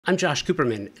I'm Josh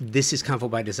Cooperman. This is Convo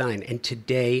by Design, and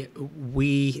today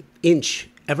we inch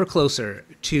ever closer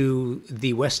to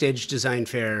the WestEdge Design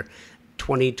Fair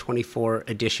 2024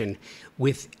 edition,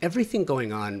 with everything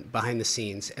going on behind the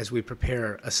scenes as we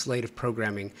prepare a slate of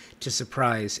programming to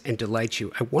surprise and delight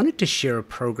you. I wanted to share a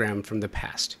program from the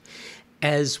past.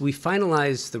 As we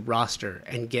finalize the roster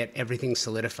and get everything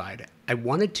solidified, I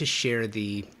wanted to share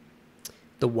the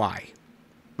why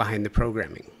behind the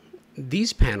programming.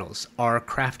 These panels are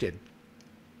crafted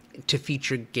to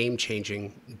feature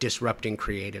game-changing, disrupting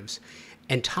creatives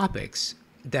and topics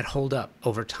that hold up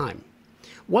over time.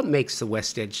 What makes the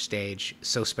WestEdge stage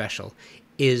so special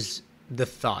is the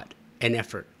thought and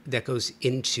effort that goes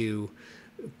into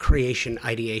creation,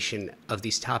 ideation of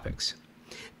these topics.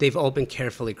 They've all been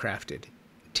carefully crafted,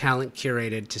 talent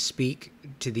curated to speak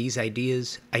to these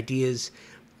ideas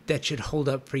that should hold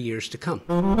up for years to come.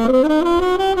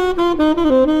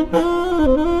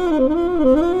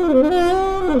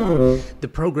 The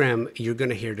program you're going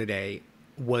to hear today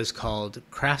was called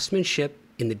Craftsmanship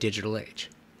in the Digital Age.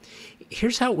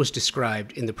 Here's how it was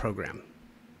described in the program.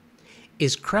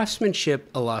 Is craftsmanship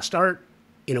a lost art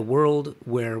in a world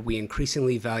where we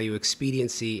increasingly value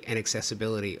expediency and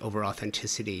accessibility over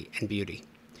authenticity and beauty?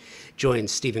 Join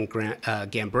Stephen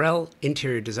Gambrell,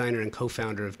 interior designer and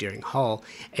co-founder of Deering Hall,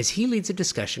 as he leads a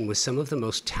discussion with some of the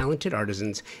most talented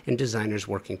artisans and designers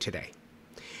working today.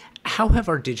 How have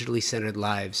our digitally centered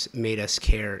lives made us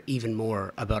care even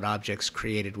more about objects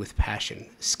created with passion,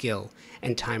 skill,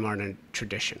 and time-honored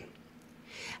tradition?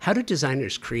 How do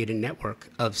designers create a network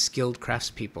of skilled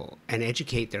craftspeople and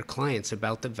educate their clients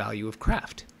about the value of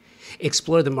craft?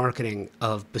 Explore the marketing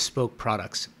of bespoke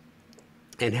products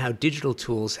and how digital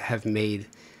tools have made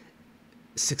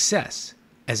success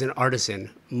as an artisan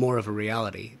more of a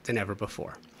reality than ever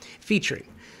before. Featuring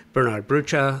Bernard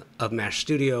Brucha of MASH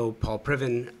Studio, Paul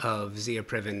Priven of Zia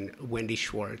Priven, Wendy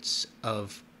Schwartz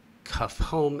of Cuff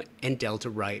Home, and Delta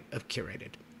Wright of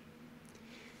Curated.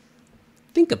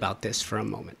 Think about this for a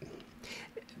moment.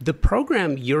 The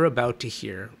program you're about to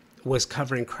hear was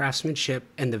covering craftsmanship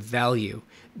and the value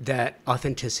that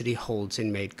authenticity holds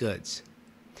in made goods.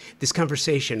 This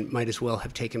conversation might as well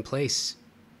have taken place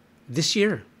this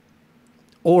year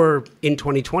or in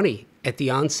 2020 at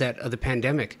the onset of the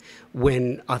pandemic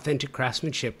when authentic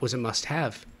craftsmanship was a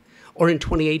must-have, or in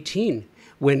 2018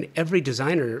 when every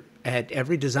designer at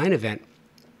every design event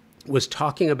was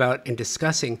talking about and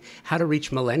discussing how to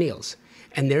reach millennials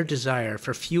and their desire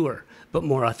for fewer but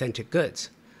more authentic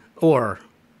goods. Or,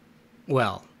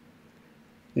 well,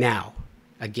 now,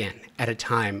 again, at a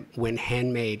time when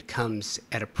handmade comes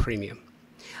at a premium.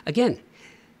 Again,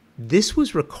 this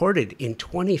was recorded in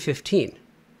 2015,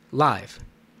 live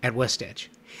at WestEdge,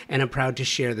 and I'm proud to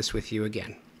share this with you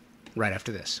again, right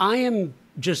after this. I am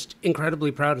just incredibly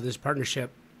proud of this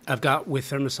partnership I've got with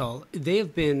Thermosol. They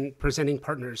have been presenting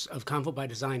partners of Convo by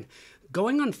Design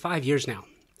going on 5 years now,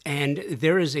 and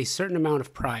there is a certain amount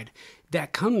of pride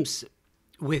that comes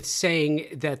with saying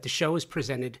that the show is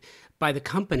presented by the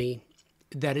company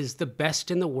that is the best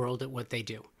in the world at what they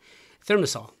do.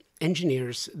 Thermosol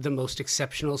engineers the most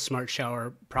exceptional smart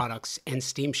shower products and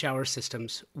steam shower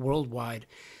systems worldwide,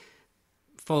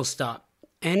 full stop.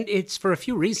 And it's for a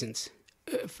few reasons.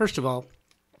 First of all,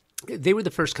 they were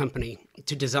the first company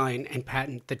to design and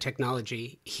patent the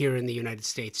technology here in the United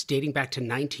States, dating back to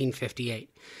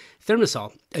 1958.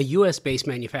 Thermosol, a US-based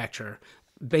manufacturer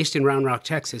based in Round Rock,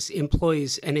 Texas,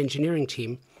 employs an engineering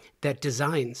team that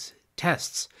designs,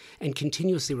 tests, and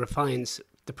continuously refines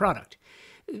the product.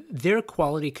 Their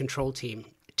quality control team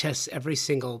tests every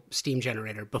single steam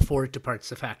generator before it departs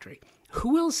the factory.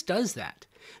 Who else does that?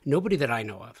 Nobody that I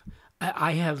know of.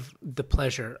 I have the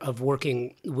pleasure of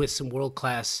working with some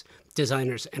world-class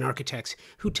designers and architects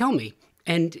who tell me,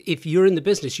 and if you're in the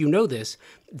business, you know this,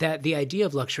 that the idea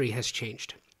of luxury has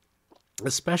changed,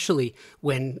 especially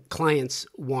when clients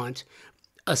want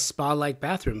a spa-like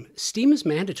bathroom. Steam is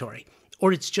mandatory,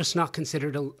 or it's just not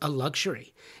considered a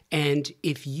luxury. And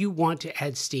if you want to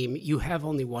add steam, you have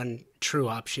only one true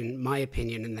option, my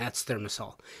opinion, and that's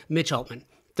Thermosol. Mitch Altman,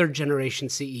 third-generation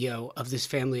CEO of this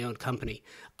family-owned company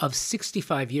of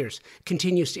 65 years,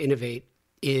 continues to innovate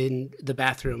in the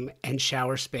bathroom and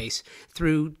shower space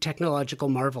through technological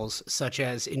marvels such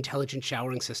as intelligent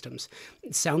showering systems,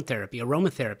 sound therapy,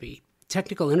 aromatherapy,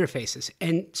 technical interfaces,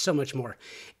 and so much more.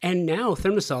 And now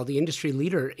Thermosol, the industry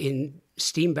leader in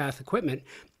steam bath equipment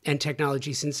and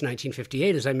technology since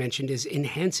 1958, as I mentioned, is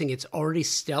enhancing its already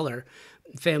stellar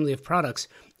family of products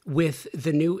with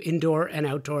the new indoor and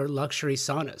outdoor luxury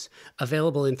saunas,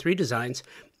 available in 3 designs.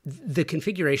 The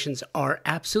configurations are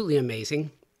absolutely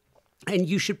amazing, and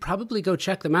you should probably go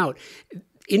check them out.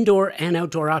 indoor and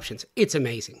outdoor options. It's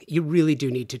amazing. You really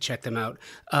do need to check them out.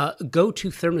 Go to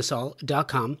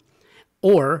thermasol.com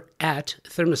or at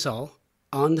Thermasol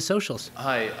on the socials.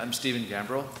 Hi, I'm Stephen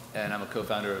Gambrell, and I'm a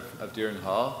co-founder of Deering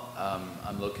Hall.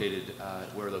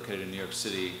 We're located in New York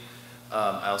City.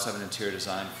 I also have an interior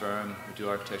design firm. We do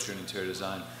architecture and interior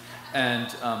design. And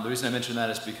the reason I mention that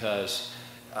is because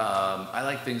I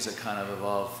like things that kind of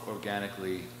evolve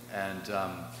organically. And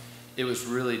it was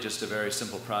really just a very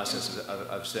simple process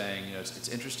of saying, it's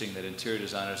interesting that interior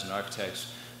designers and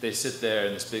architects, they sit there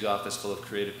in this big office full of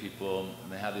creative people,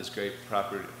 and they have these great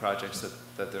projects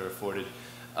that they're afforded.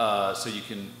 So you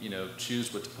can,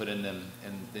 choose what to put in them,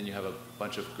 and then you have a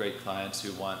bunch of great clients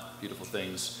who want beautiful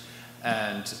things.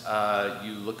 And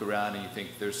you look around and you think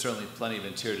there's certainly plenty of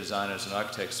interior designers and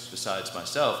architects besides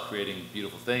myself creating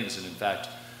beautiful things. And in fact,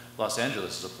 Los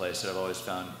Angeles is a place that I've always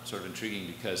found sort of intriguing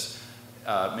because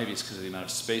maybe it's because of the amount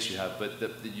of space you have, but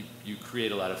you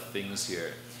create a lot of things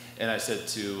here. And I said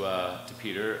to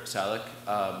Peter Salick,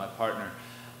 my partner,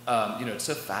 it's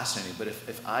so fascinating, but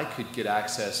if I could get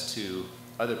access to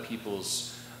other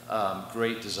people's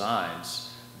great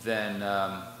designs, then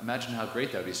imagine how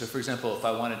great that would be. So for example, if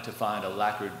I wanted to find a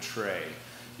lacquered tray,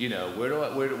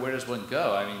 where does one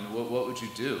go? I mean, what would you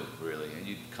do, really? And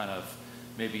you'd kind of,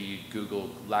 maybe you'd Google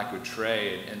lacquered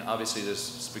tray, and obviously there's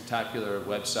spectacular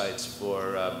websites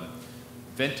for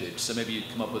vintage, so maybe you'd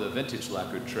come up with a vintage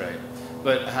lacquered tray.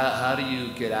 But how do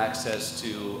you get access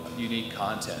to unique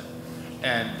content?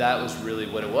 And that was really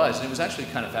what it was. And it was actually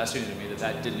kind of fascinating to me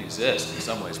that didn't exist in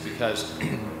some ways, because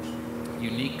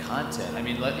unique content, I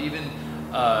mean, even,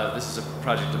 this is a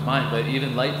project of mine, but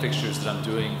even light fixtures that I'm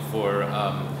doing for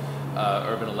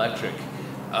Urban Electric,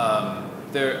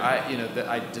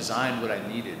 I designed what I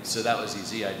needed, so that was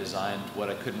easy. I designed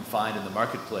what I couldn't find in the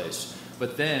marketplace.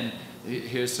 But then,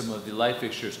 here's some of the light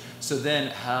fixtures. So then,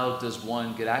 how does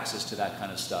one get access to that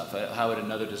kind of stuff? How would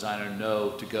another designer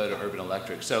know to go to Urban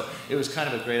Electric? So it was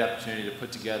kind of a great opportunity to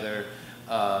put together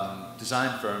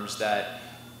design firms that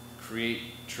create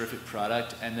terrific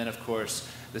product. And then, of course,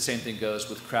 the same thing goes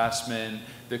with craftsmen.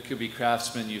 There could be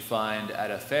craftsmen you find at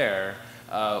a fair,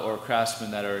 or craftsmen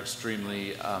that are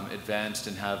extremely advanced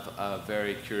and have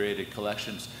very curated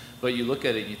collections. But you look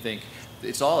at it and you think,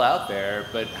 it's all out there,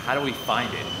 but how do we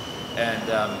find it?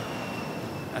 And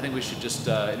I think we should just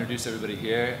introduce everybody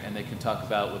here, and they can talk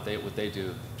about what they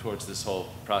do towards this whole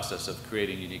process of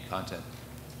creating unique content.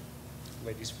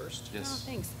 Ladies first. Yes.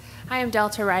 Oh, thanks. Hi, I'm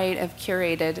Delta Wright of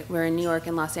Curated. We're in New York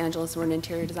and Los Angeles. We're an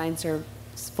interior design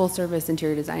full-service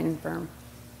interior design firm.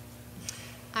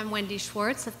 I'm Wendy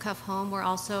Schwartz of Cuff Home. We're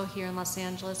also here in Los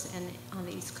Angeles and on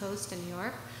the East Coast in New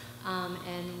York,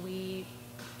 and we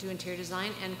do interior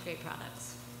design and create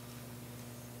products.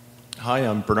 Hi,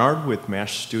 I'm Bernard with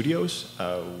MASH Studios.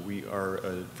 We are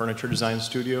a furniture design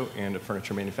studio and a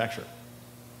furniture manufacturer.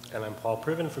 And I'm Paul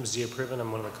Priven from Zia Priven.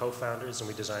 I'm one of the co-founders, and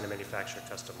we design and manufacture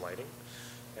custom lighting.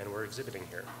 And we're exhibiting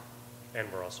here. And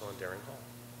we're also on Deering Hall.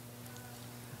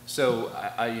 So,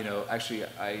 I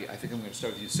think I'm going to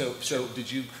start with you. So did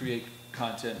you create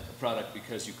content, a product,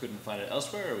 because you couldn't find it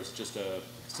elsewhere, or was it just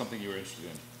something you were interested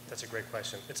in? That's a great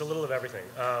question. It's a little of everything.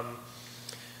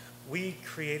 We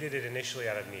created it initially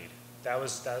out of need. That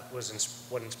was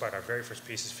what inspired our very first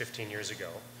pieces 15 years ago.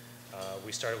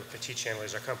 We started with petite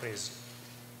chandeliers. Our company's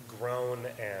grown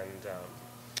and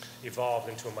evolved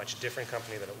into a much different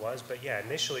company than it was. But yeah,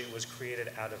 initially it was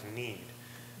created out of need.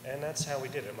 And that's how we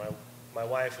did it. My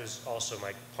wife, who's also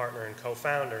my partner and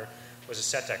co-founder, was a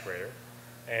set decorator.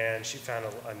 And she found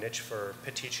a niche for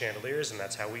petite chandeliers, and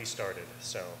that's how we started.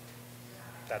 So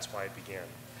that's why it began.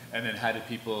 And then how did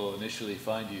people initially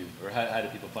find you, or how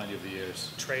did people find you over the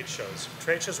years? Trade shows.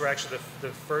 Trade shows were actually the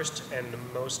first and the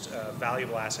most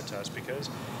valuable asset to us, because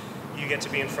you get to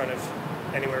be in front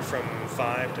of anywhere from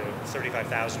 5 to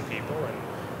 35,000 people.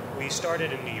 And we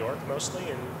started in New York mostly,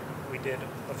 and we did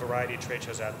a variety of trade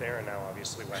shows out there, and now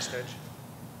obviously WestEdge.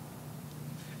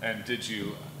 And did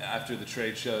you, after the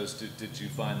trade shows, did you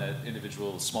find that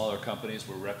individual smaller companies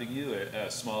were repping you, a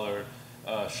smaller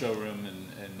showroom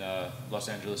in Los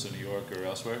Angeles or New York or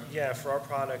elsewhere? Yeah, for our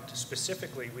product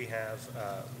specifically, we have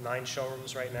 9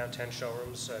 showrooms right now, 10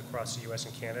 showrooms across the US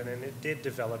and Canada, and it did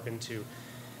develop into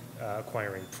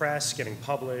acquiring press, getting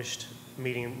published,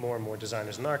 meeting more and more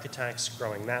designers and architects,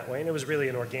 growing that way. And it was really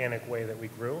an organic way that we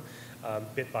grew,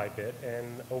 bit by bit,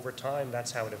 and over time,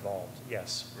 that's how it evolved,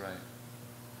 yes. Right.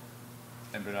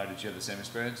 And Bernard, did you have the same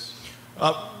experience?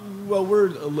 Well, we're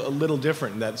a little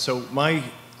different in that. So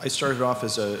I started off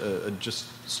as a just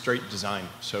straight design.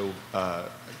 So I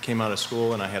came out of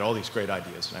school and I had all these great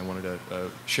ideas, and I wanted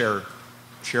to share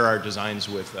share our designs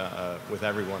with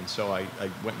everyone. So I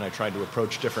went and I tried to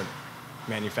approach different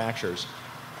manufacturers,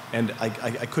 and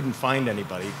I couldn't find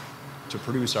anybody to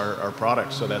produce our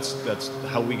products. So that's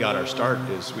how we got our start.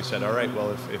 Is we said, all right,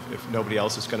 well, if nobody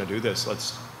else is going to do this,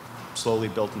 let's slowly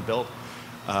build and build.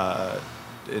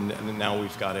 And now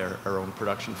we've got our own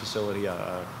production facility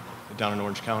down in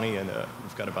Orange County, and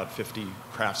we've got about 50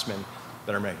 craftsmen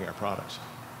that are making our products.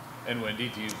 And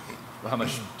Wendy, how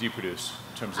much do you produce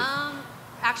in terms of?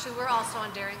 Actually, we're also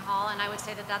on Daring Hall, and I would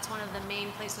say that that's one of the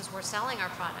main places we're selling our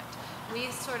product. We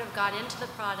sort of got into the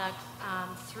product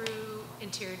through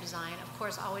interior design. Of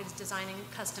course, always designing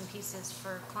custom pieces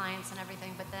for clients and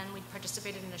everything, but then we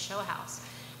participated in a show house.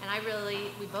 And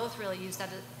we both really used that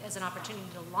as an opportunity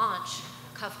to launch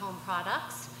Cuff Home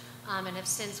products, and have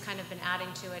since kind of been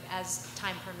adding to it as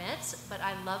time permits. But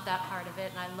I love that part of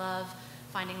it, and I love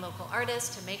finding local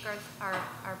artists to make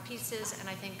our pieces, and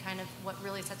I think kind of what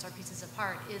really sets our pieces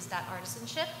apart is that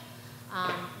artisanship,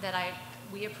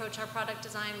 we approach our product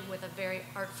design with a very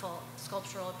artful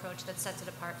sculptural approach that sets it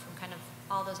apart from kind of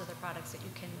all those other products that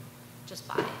you can just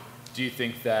buy. Do you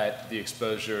think that the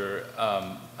exposure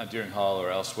at Deering Hall or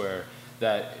elsewhere,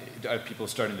 that are people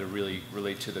starting to really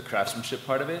relate to the craftsmanship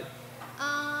part of it?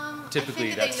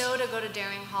 Typically, I think that they know to go to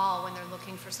Daring Hall when they're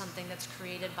looking for something that's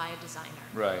created by a designer.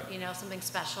 Right. You know, something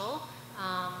special.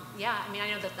 Yeah, I mean, I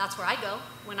know that that's where I go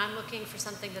when I'm looking for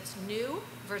something that's new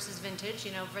versus vintage.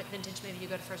 You know, vintage, maybe you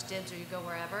go to First Dibs or you go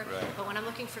wherever. Right. But when I'm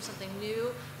looking for something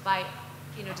new by,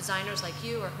 designers like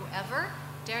you or whoever,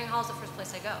 Daring Hall is the first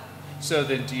place I go. So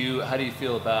then how do you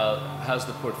feel about, how's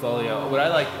the portfolio? What I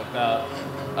like about,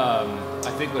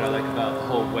 I think what I like about the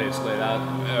whole way it's laid out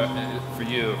for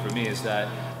you, for me, is that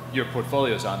your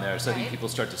portfolio's on there. So I think people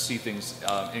start to see things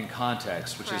in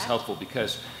context, which is helpful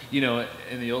because, in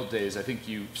the old days, I think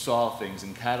you saw things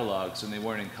in catalogs and they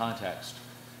weren't in context.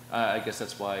 I guess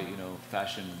that's why,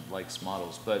 fashion likes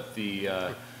models. But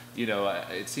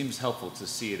it seems helpful to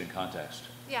see it in context.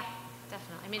 Yeah.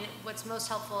 Definitely. I mean, what's most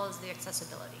helpful is the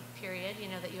accessibility, period.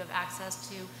 That you have access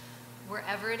to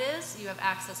wherever it is, you have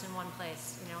access in one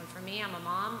place. And for me, I'm a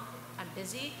mom, I'm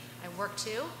busy, I work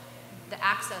too. The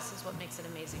access is what makes it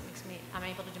amazing. I'm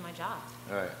able to do my job.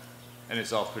 All right. And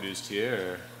it's all produced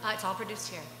here? Or? It's all produced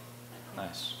here.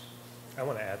 Nice. I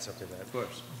want to add something to that. Of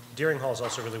course. Deering Hall is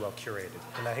also really well curated,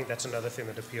 and I think that's another thing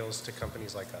that appeals to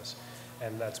companies like us.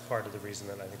 And that's part of the reason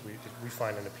that I think we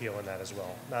find an appeal in that as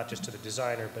well, not just to the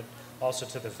designer, but also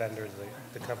to the vendor,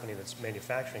 the company that's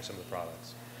manufacturing some of the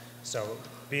products. So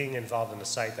being involved in a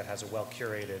site that has a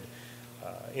well-curated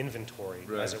inventory,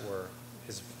 as it were,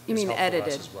 is helpful edited.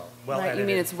 To us as well. Well right, edited. You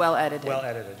mean it's well edited. Well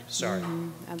edited, sorry.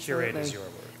 Absolutely. Curated is your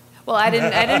word. Well, I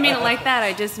didn't mean it like that.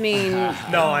 I just mean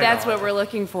that's what we're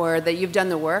looking for, that you've done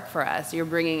the work for us. You're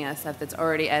bringing us stuff that's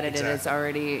already edited. Exactly. It's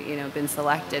already, been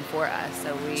selected for us.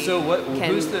 So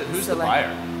who's the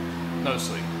buyer,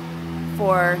 mostly?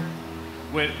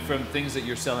 From things that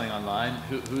you're selling online,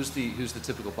 who's the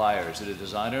typical buyer? Is it a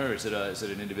designer? Is it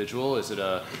an individual? Is it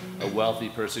a wealthy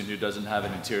person who doesn't have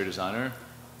an interior designer?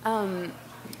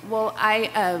 Well,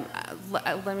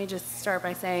 let me just start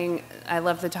by saying I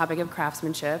love the topic of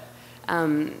craftsmanship.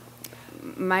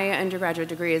 My undergraduate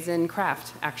degree is in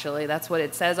craft, actually. That's what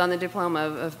it says on the diploma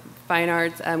of fine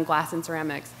arts, glass and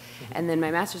ceramics. And then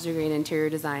my master's degree in interior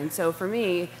design. So for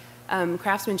me,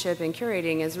 craftsmanship and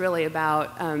curating is really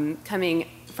about coming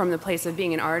from the place of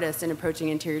being an artist and approaching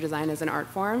interior design as an art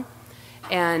form.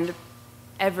 And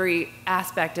every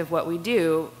aspect of what we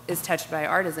do is touched by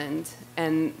artisans,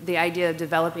 and the idea of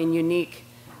developing unique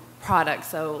products,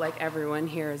 so like everyone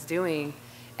here is doing,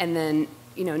 and then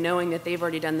knowing that they've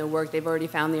already done the work, they've already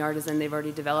found the artisan, they've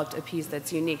already developed a piece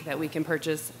that's unique that we can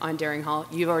purchase on Daring Hall.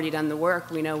 You've already done the work,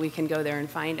 we know we can go there and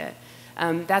find it.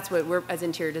 That's what we're, as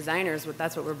interior designers,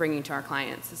 that's what we're bringing to our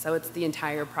clients. So it's the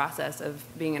entire process of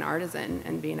being an artisan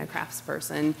and being a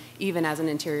craftsperson, even as an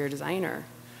interior designer.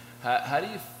 How do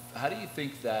you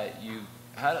think that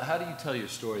how do you tell your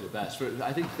story the best?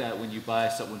 I think that when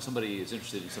when somebody is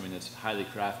interested in something that's highly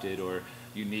crafted or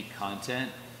unique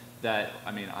content, that,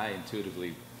 I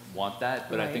intuitively want that,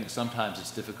 but I think sometimes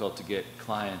it's difficult to get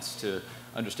clients to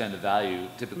understand the value.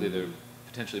 Typically they're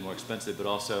potentially more expensive, but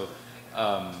also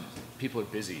people are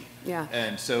busy. Yeah.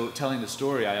 And so telling the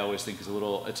story, I always think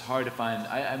it's hard to find.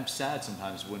 I'm sad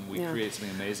sometimes when we create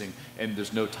something amazing and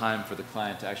there's no time for the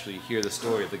client to actually hear the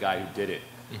story of the guy who did it.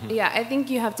 Yeah, I think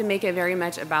you have to make it very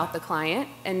much about the client.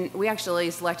 And we actually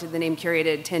selected the name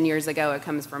Curated 10 years ago. It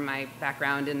comes from my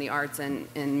background in the arts and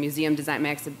museum design.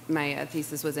 My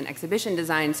thesis was in exhibition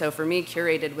design. So for me,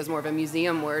 curated was more of a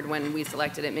museum word when we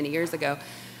selected it many years ago.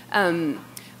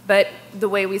 But the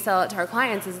way we sell it to our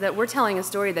clients is that we're telling a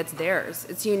story that's theirs.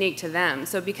 It's unique to them.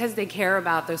 So because they care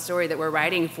about the story that we're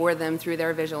writing for them through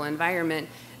their visual environment,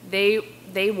 they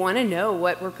want to know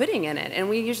what we're putting in it. And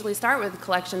we usually start with a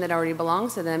collection that already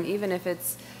belongs to them, even if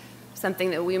it's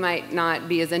something that we might not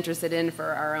be as interested in for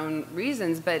our own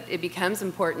reasons, but it becomes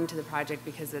important to the project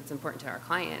because it's important to our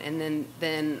client. And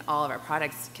then all of our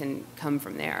products can come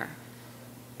from there.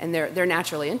 And they're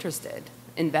naturally interested,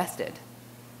 invested.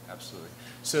 Absolutely.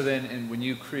 So then, and when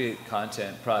you create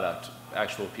content, product,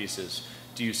 actual pieces,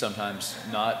 do you sometimes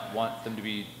not want them to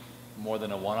be more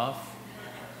than a one-off?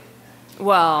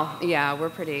 Well, yeah,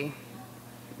 we're pretty,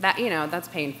 that's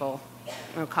painful.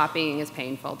 Copying is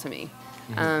painful to me.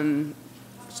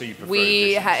 So you prefer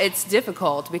it's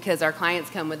difficult because our clients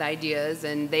come with ideas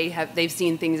and they've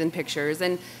seen things in pictures,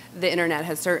 and the internet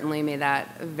has certainly made that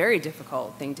a very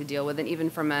difficult thing to deal with, and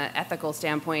even from an ethical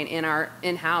standpoint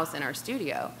in-house in our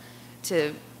studio,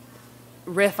 to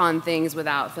riff on things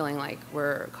without feeling like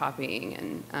we're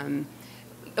copying. And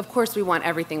of course we want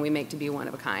everything we make to be one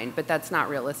of a kind, but that's not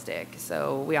realistic.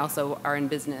 So we also are in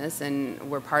business, and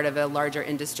we're part of a larger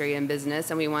industry and business,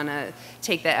 and we want to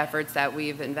take the efforts that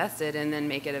we've invested and then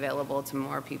make it available to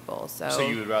more people. So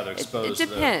you would rather expose it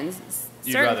depends.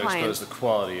 You'd rather expose the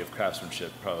quality of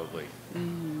craftsmanship, probably.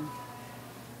 Mm-hmm.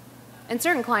 And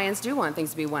certain clients do want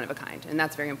things to be one of a kind, and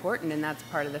that's very important, and that's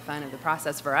part of the fun of the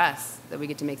process for us, that we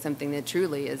get to make something that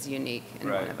truly is unique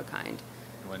and one of a kind.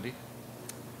 Wendy?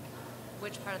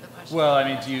 Which part of the question? Well, I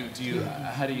mean,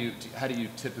 how do you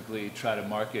typically try to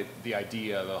market the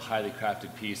idea of a highly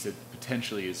crafted piece that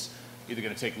potentially is either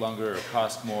going to take longer or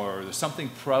cost more, or there's something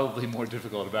probably more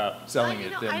difficult about selling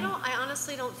it than... I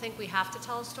honestly don't think we have to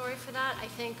tell a story for that. I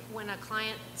think when a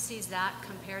client sees that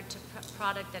compared to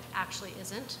product that actually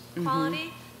isn't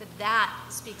quality, that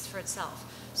speaks for itself.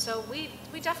 So we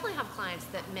definitely have clients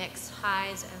that mix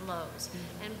highs and lows.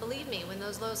 And believe me, when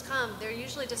those lows come, they're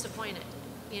usually disappointed.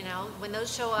 You know, when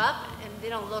those show up and they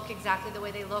don't look exactly the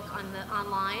way they look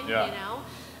online, you know,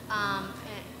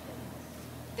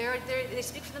 they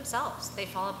speak for themselves. They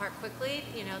fall apart quickly.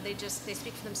 You know, they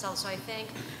speak for themselves. So I think,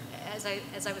 as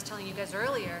I was telling you guys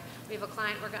earlier, we have a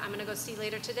client I'm going to go see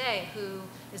later today who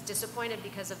is disappointed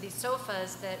because of these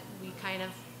sofas that we kind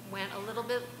of went a little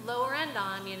bit lower end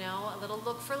on, you know, a little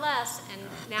look for less, and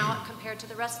now compared to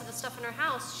the rest of the stuff in her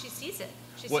house, she sees it.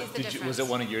 She sees the difference. Was it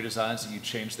one of your designs that you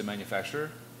changed the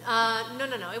manufacturer?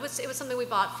 No. It was something we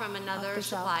bought from another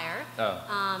supplier.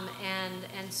 Oh.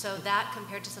 And so that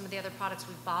compared to some of the other products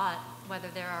we've bought, whether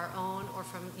they're our own or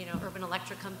from, you know, Urban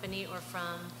Electric Company or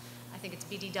from, I think it's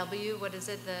BDW. What is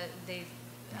it?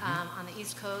 On the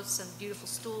East Coast, some beautiful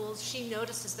stools. She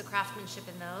notices the craftsmanship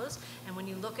in those, and when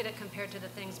you look at it compared to the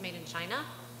things made in China,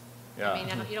 I mean,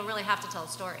 you don't really have to tell a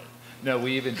story. No,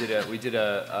 we even did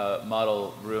a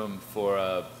model room for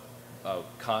a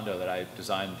condo that I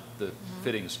designed the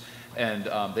fittings, and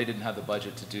they didn't have the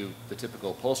budget to do the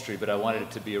typical upholstery, but I wanted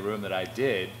it to be a room that I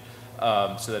did,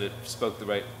 so that it spoke the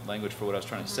right language for what I was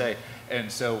trying to say.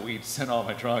 And so we sent all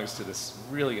my drawings to this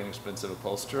really inexpensive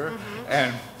upholsterer,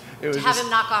 and it was to have him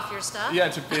knock off your stuff? Yeah,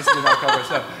 to basically knock off my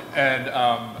stuff. And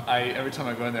every time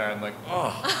I go in there, I'm like,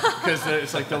 because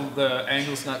it's like the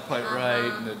angle's not quite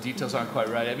right, and the details aren't quite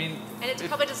right. I mean, and it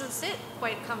probably doesn't sit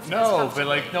quite comfortably. No, but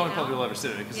like no one probably will ever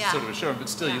sit in it because it's sort of a showroom. But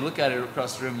still, you look at it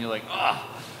across the room, and you're like,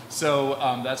 So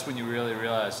that's when you really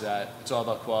realize that it's all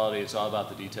about quality. It's all about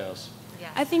the details.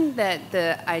 Yes. I think that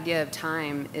the idea of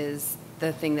time is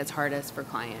the thing that's hardest for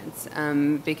clients,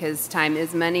 because time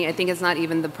is money. I think it's not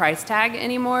even the price tag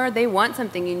anymore. They want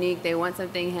something unique. They want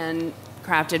something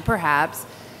handcrafted, perhaps,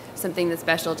 something that's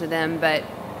special to them. But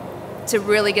to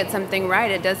really get something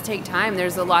right, it does take time.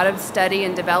 There's a lot of study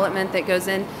and development that goes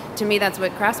in. To me, that's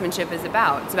what craftsmanship is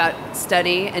about. It's about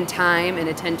study and time and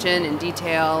attention and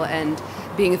detail and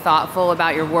being thoughtful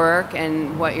about your work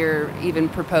and what you're even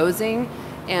proposing.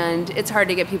 And it's hard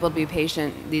to get people to be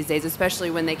patient these days, especially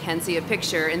when they can see a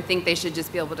picture and think they should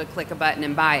just be able to click a button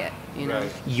and buy it. You know?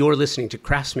 Right. You're listening to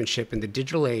Craftsmanship in the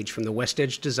Digital Age from the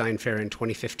WestEdge Design Fair in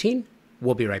 2015.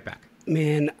 We'll be right back.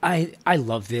 Man, I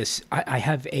love this. I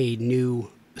have a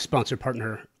new sponsor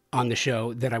partner on the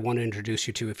show that I want to introduce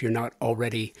you to if you're not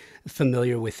already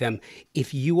familiar with them.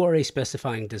 If you are a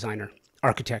specifying designer,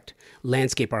 architect,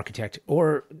 landscape architect,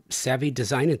 or savvy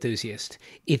design enthusiast,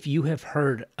 if you have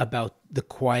heard about the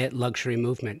quiet luxury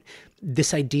movement,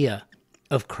 this idea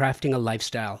of crafting a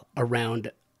lifestyle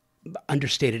around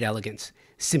understated elegance,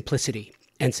 simplicity,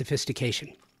 and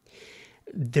sophistication,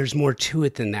 there's more to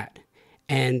it than that.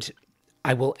 And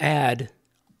I will add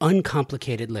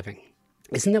uncomplicated living.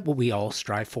 Isn't that what we all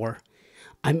strive for?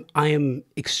 I am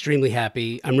extremely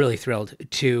happy. I'm really thrilled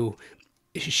to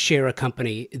share a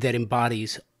company that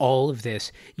embodies all of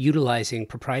this, utilizing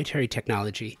proprietary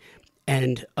technology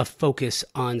and a focus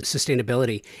on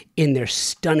sustainability in their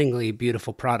stunningly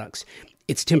beautiful products.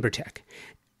 It's TimberTech.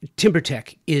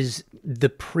 TimberTech is the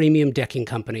premium decking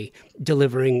company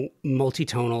delivering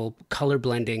multi-tonal, color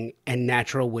blending, and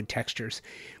natural wood textures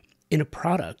in a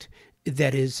product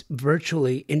that is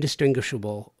virtually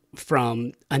indistinguishable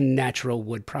from a natural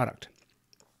wood product.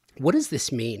 What does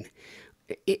this mean?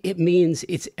 It means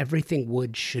it's everything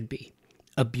wood should be.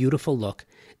 A beautiful look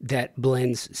that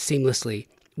blends seamlessly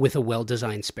with a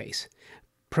well-designed space,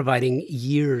 providing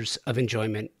years of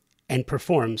enjoyment and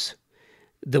performs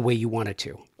the way you want it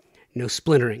to. No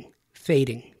splintering,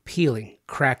 fading, peeling,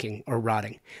 cracking, or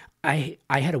rotting. I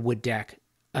had a wood deck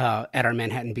at our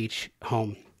Manhattan Beach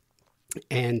home,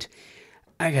 and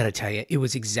I gotta tell you, it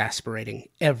was exasperating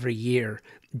every year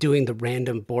doing the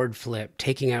random board flip,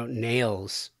 taking out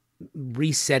nails,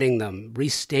 resetting them,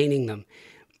 restaining them.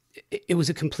 It was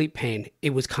a complete pain. It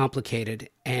was complicated,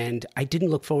 and I didn't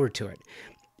look forward to it.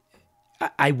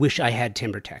 I wish I had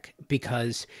TimberTech,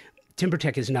 because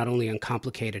TimberTech is not only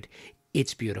uncomplicated,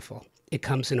 it's beautiful. It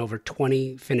comes in over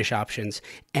 20 finish options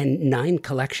and 9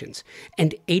 collections,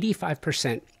 and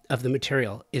 85% of the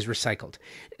material is recycled.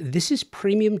 This is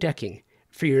premium decking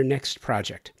for your next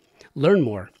project. Learn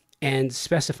more and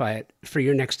specify it for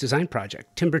your next design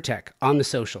project. TimberTech on the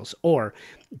socials or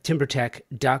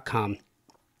timbertech.com,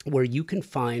 where you can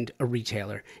find a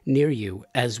retailer near you,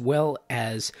 as well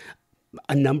as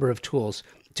a number of tools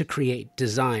to create,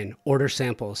 design, order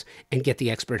samples, and get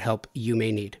the expert help you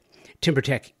may need.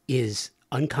 TimberTech is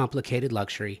uncomplicated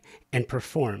luxury and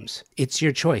performs. It's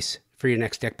your choice for your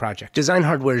next deck project. Design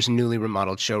Hardware's newly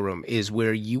remodeled showroom is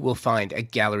where you will find a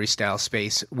gallery-style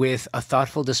space with a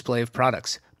thoughtful display of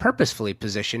products, purposefully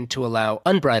positioned to allow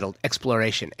unbridled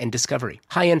exploration and discovery.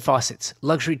 High-end faucets,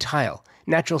 luxury tile,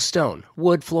 natural stone,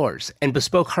 wood floors, and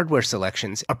bespoke hardware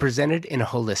selections are presented in a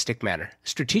holistic manner,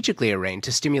 strategically arranged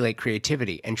to stimulate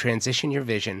creativity and transition your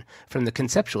vision from the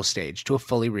conceptual stage to a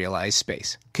fully realized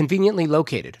space. Conveniently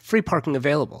located, free parking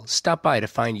available. Stop by to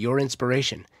find your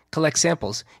inspiration. Collect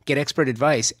samples, get expert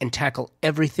advice, and tackle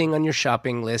everything on your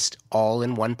shopping list all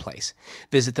in one place.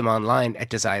 Visit them online at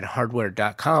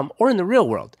designhardware.com or in the real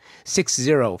world,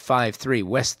 6053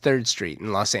 West 3rd Street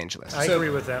in Los Angeles. I agree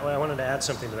with that. I wanted to add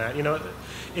something to that. You know,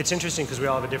 it's interesting because we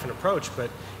all have a different approach, but,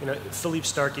 you know, Philippe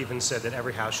Stark even said that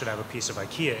every house should have a piece of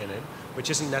IKEA in it, which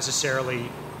isn't necessarily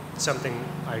something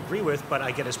I agree with, but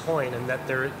I get his point, and that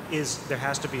there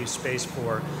has to be space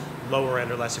for lower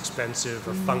end or less expensive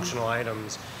or functional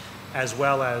items, as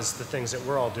well as the things that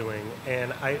we're all doing.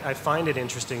 And I find it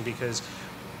interesting because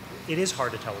it is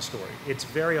hard to tell a story. It's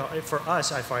very, for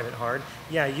us, I find it hard.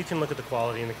 Yeah, you can look at the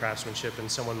quality and the craftsmanship, and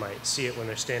someone might see it when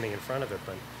they're standing in front of it,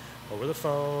 but over the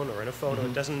phone or in a photo,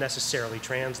 it doesn't necessarily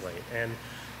translate. And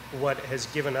what has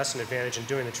given us an advantage in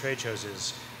doing the trade shows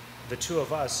is the two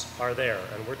of us are there,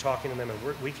 and we're talking to them,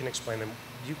 and we can explain them.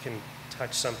 You can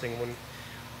touch something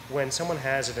when someone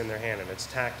has it in their hand and it's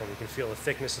tactile, you can feel the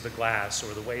thickness of the glass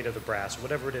or the weight of the brass, or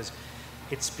whatever it is.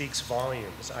 It speaks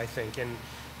volumes, I think. And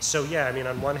so, yeah, I mean,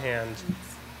 on one hand,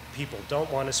 people don't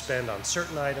want to spend on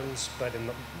certain items, but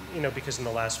because in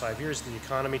the last 5 years the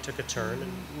economy took a turn,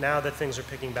 and now that things are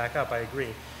picking back up, I agree.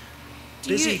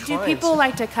 Do people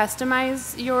like to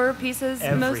customize your pieces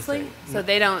mostly? So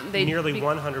nearly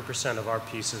 100% of our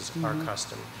pieces are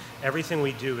custom. Everything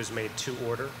we do is made to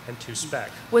order and to spec.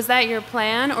 Was that your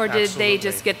plan, or did they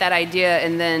just get that idea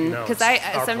and then? Because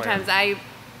sometimes I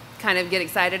kind of get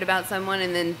excited about someone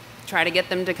and then try to get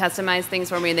them to customize things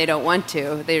for me, and they don't want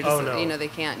to. They're just, they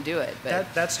can't do it.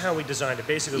 But that's how we designed it.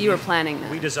 Basically, you were planning that.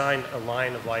 We designed a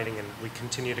line of lighting, and we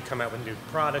continue to come out with new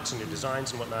products and new designs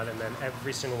and whatnot, and then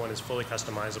every single one is fully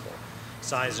customizable.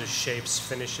 Sizes, shapes,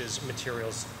 finishes,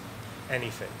 materials,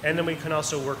 anything. And then we can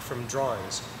also work from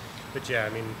drawings. But yeah, I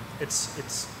mean,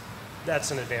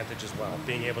 that's an advantage as well,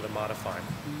 being able to modify.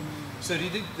 So do you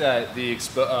think that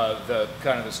the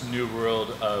kind of this new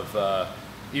world of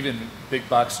even big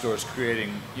box stores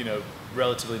creating,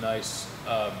 relatively nice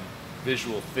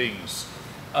visual things,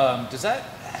 does that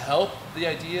help the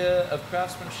idea of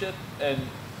craftsmanship and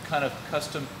kind of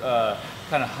custom,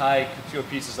 kind of high couture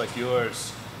pieces like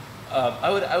yours? I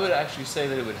would actually say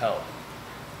that it would help.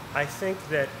 I think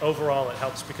that overall it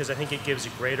helps because I think it gives a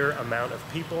greater amount of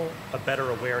people a better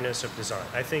awareness of design.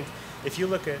 I think if you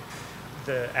look at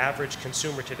the average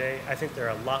consumer today, I think they're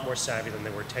a lot more savvy than they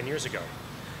were 10 years ago.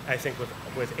 I think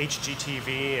with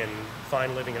HGTV and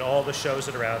Fine Living and all the shows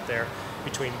that are out there,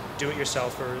 between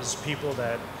do-it-yourselfers, people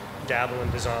that dabble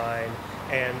in design,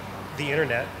 and the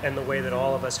internet, and the way that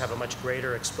all of us have a much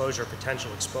greater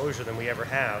potential exposure than we ever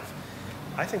have,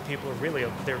 I think people are really,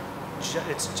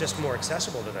 it's just more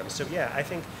accessible to them. So yeah, I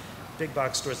think big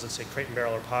box stores, let's say Crate and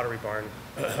Barrel or Pottery Barn,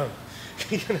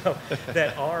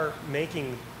 that are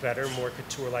making better, more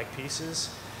couture-like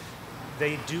pieces,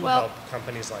 they do help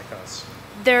companies like us.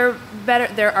 They're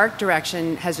better. Their art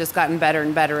direction has just gotten better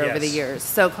and better over the years.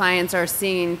 So clients are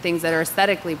seeing things that are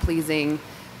aesthetically pleasing,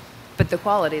 but the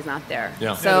quality is not there.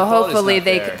 Yeah. So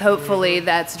hopefully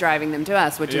that's driving them to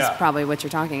us, which is probably what you're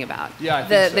talking about. Yeah, I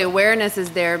think so. The awareness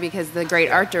is there because the great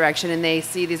art direction, and they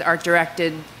see these art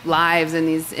directed lives and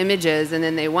these images, and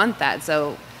then they want that.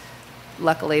 So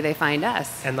luckily they find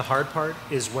us. And the hard part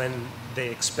is when they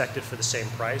expect it for the same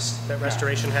price that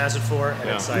restoration has it for, and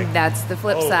it's like, that's the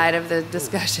flip side of the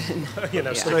discussion. But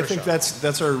I think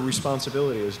that's our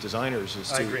responsibility as designers,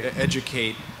 is to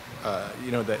educate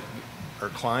that our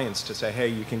clients, to say, hey,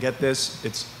 you can get this.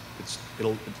 It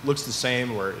looks the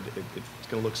same, or it's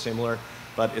going to look similar,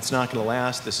 but it's not going to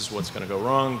last. This is what's going to go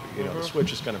wrong. The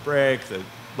switch is going to break. The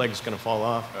leg is going to fall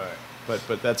off. Right.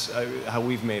 But that's how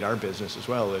we've made our business as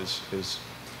well. Is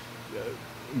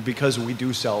because we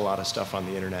do sell a lot of stuff on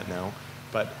the internet now.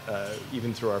 But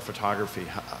even through our photography,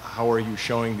 how are you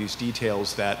showing these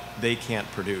details that they can't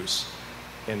produce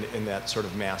in that sort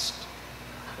of mass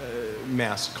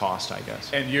cost, I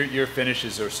guess. And your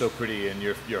finishes are so pretty, and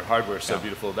your hardware is so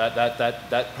beautiful.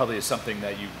 That probably is something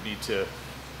that you need to.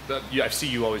 I see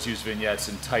you always use vignettes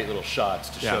and tight little shots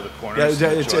to show the corners. Yeah,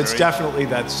 it's definitely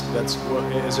that's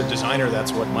as a designer,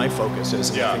 that's what my focus is.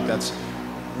 And I think that's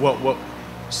what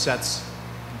sets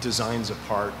designs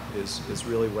apart is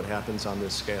really what happens on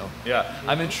this scale. Yeah,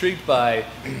 I'm intrigued by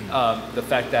the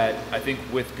fact that I think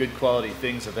with good quality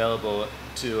things available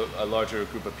to a larger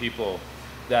group of people,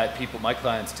 that my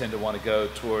clients tend to want to go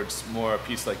towards more a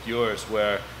piece like yours,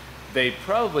 where they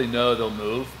probably know they'll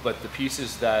move, but the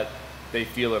pieces that they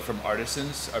feel are from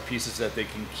artisans are pieces that they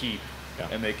can keep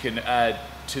and they can add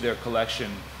to their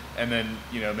collection. And then,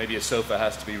 maybe a sofa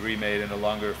has to be remade in a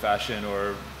longer fashion or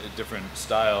a different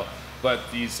style. But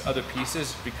these other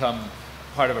pieces become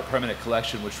part of a permanent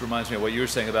collection, which reminds me of what you were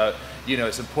saying about,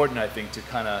 it's important, I think, to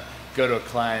kind of go to a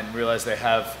client and realize they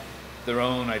have their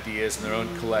own ideas and their own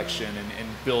collection and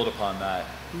build upon that.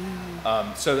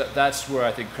 So that's where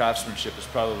I think craftsmanship is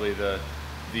probably the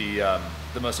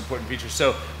most important feature.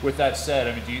 So with that said,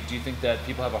 I mean, do you think that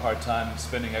people have a hard time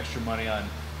spending extra money on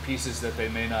pieces that they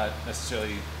may not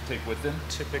necessarily take with them?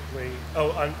 Typically,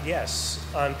 on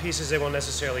pieces they won't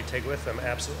necessarily take with them.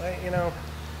 Absolutely,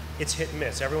 it's hit and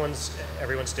miss.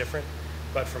 Everyone's different,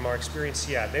 but from our experience,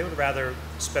 they would rather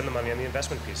spend the money on the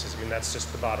investment pieces. I mean, that's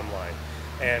just the bottom line.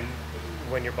 And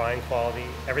when you're buying quality,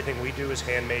 everything we do is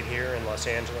handmade here in Los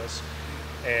Angeles,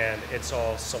 and it's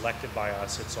all selected by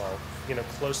us. It's all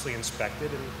closely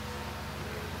inspected, and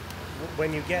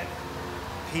when you get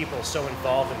people so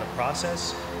involved in the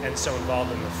process and so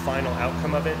involved in the final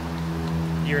outcome of it,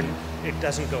 it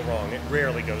doesn't go wrong. It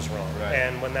rarely goes wrong. Right.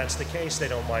 And when that's the case, they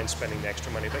don't mind spending the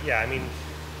extra money. But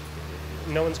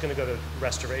no one's going to go to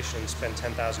restoration and spend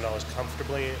 $10,000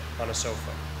 comfortably on a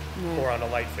sofa or on a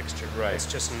light fixture. Right. It's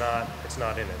just not. It's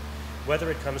not in it.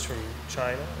 Whether it comes from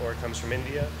China or it comes from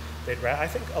India, I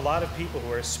think a lot of people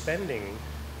who are spending,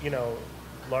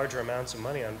 larger amounts of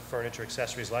money on furniture,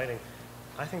 accessories, lighting,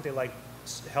 I think they like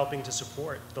helping to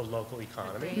support the local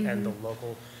economy and the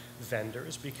local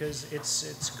vendors, because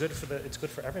it's good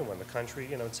for everyone, the country,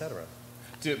 et cetera.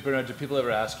 Bernard, do people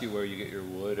ever ask you where you get your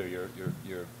wood or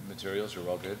your materials or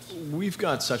raw goods? We've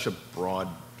got such a broad.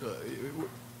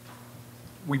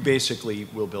 We basically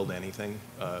will build anything.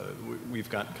 We've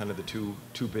got kind of the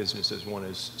two businesses. One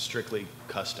is strictly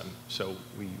custom, so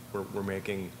we're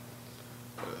making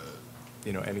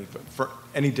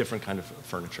any different kind of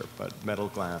furniture, but metal,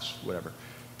 glass, whatever.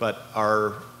 But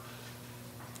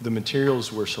the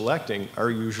materials we're selecting are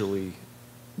usually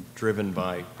driven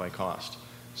by cost.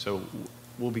 So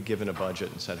we'll be given a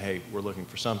budget and said, hey, we're looking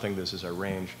for something. This is our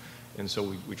range, and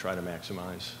so we try to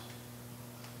maximize.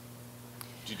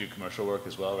 Do you do commercial work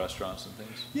as well, restaurants and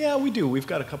things? Yeah, we do. We've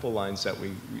got a couple lines that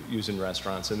we use in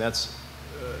restaurants, and that's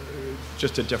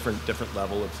just a different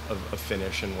level of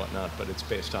finish and whatnot, but it's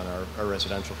based on our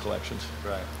residential collections.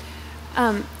 Right.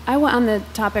 On the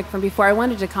topic from before, I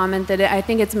wanted to comment that I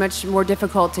think it's much more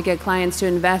difficult to get clients to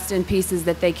invest in pieces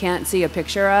that they can't see a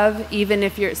picture of, even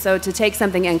if to take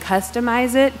something and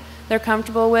customize it, they're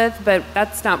comfortable with, but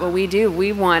that's not what we do.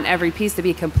 We want every piece to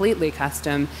be completely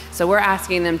custom. So we're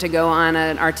asking them to go on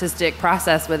an artistic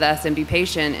process with us and be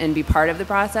patient and be part of the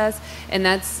process. And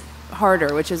that's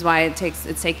harder, which is why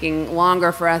it's taking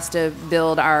longer for us to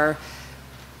build our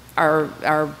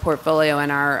portfolio and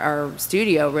our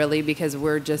studio, really, because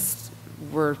we're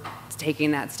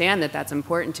taking that stand that that's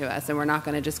important to us, and we're not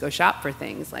going to just go shop for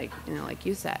things like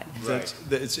you said. Right.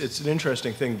 It's an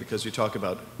interesting thing because you talk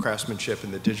about craftsmanship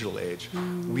in the digital age.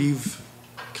 We've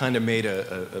kind of made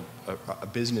a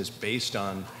business based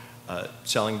on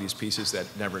selling these pieces that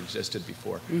never existed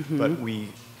before, but we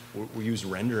use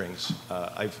renderings.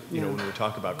 When we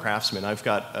talk about craftsmen, I've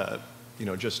got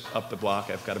just up the block,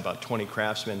 I've got about 20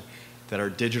 craftsmen that are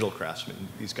digital craftsmen.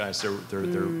 These guys,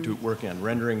 they're working on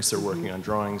renderings, they're working on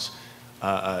drawings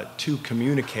to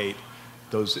communicate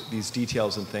these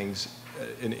details and things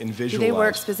in visual. Do they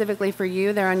work specifically for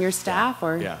you? They're on your staff,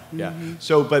 or? Yeah.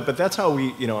 So, but that's how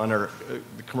we, on our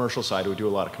the commercial side, we do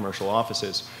a lot of commercial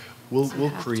offices.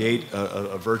 We'll create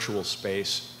a virtual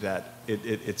space that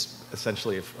it's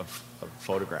essentially a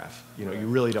photograph. You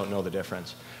really don't know the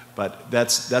difference. But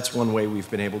that's one way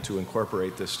we've been able to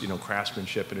incorporate this,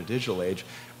 craftsmanship in a digital age.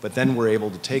 But then we're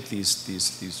able to take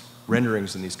these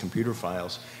renderings and these computer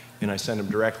files, and I send them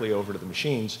directly over to the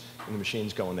machines, and the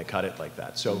machines go and they cut it like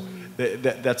that. So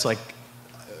that's like,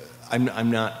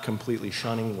 I'm not completely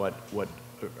shunning what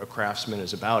a craftsman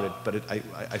is about it, but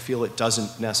I feel it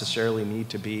doesn't necessarily need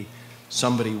to be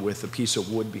somebody with a piece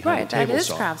of wood behind a table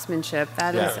saw. That is craftsmanship.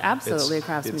 That is absolutely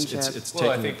craftsmanship. It's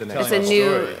taking it the next It's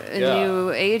level. a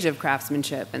new age of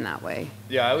craftsmanship in that way.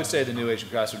 Yeah, I would say the new age of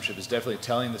craftsmanship is definitely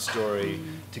telling the story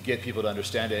to get people to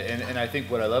understand it. And I think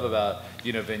what I love about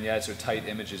vignettes or tight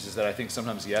images is that I think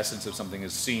sometimes the essence of something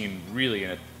is seen really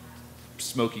in a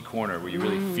smoky corner where you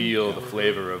really feel the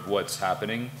flavor of what's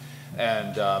happening.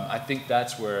 And I think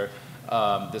that's where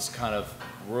this kind of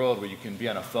world where you can be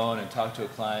on a phone and talk to a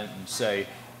client and say,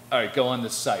 all right, go on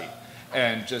this site,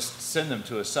 and just send them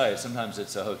to a site. Sometimes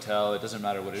it's a hotel, it doesn't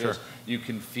matter what it is. You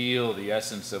can feel the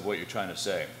essence of what you're trying to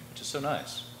say, which is so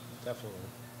nice. Definitely.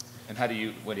 And how do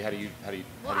you, Wendy, how do you?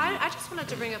 Well, I just wanted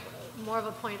to bring up more of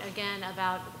a point again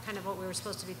about kind of what we're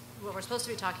supposed to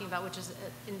be talking about, which is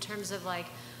in terms of like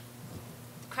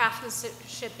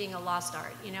craftsmanship being a lost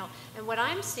art, and what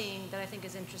I'm seeing that I think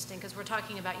is interesting, because we're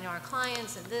talking about our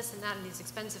clients and this and that and these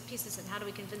expensive pieces and how do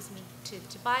we convince them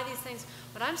to buy these things.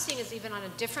 What I'm seeing is even on a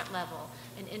different level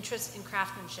an interest in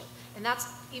craftsmanship, and that's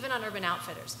even on Urban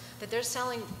Outfitters, that they're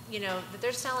selling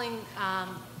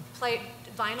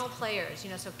vinyl players,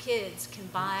 so kids can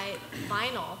buy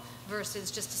vinyl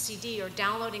versus just a CD or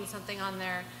downloading something on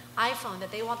their iPhone,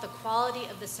 that they want the quality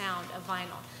of the sound of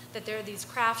vinyl, that there are these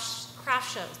craft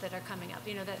shows that are coming up,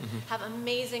 that have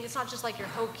amazing, it's not just like your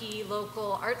hokey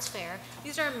local arts fair.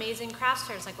 These are amazing crafts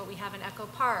fairs like what we have in Echo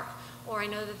Park, or I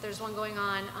know that there's one going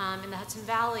on in the Hudson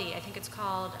Valley. I think it's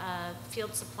called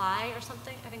Field Supply or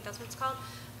something. I think that's what it's called.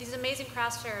 These amazing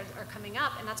crafts fairs are coming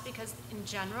up, and that's because in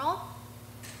general,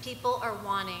 people are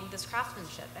wanting this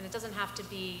craftsmanship, and it doesn't have to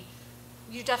be,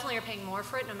 you definitely are paying more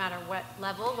for it no matter what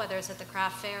level, whether it's at the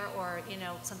craft fair or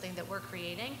something that we're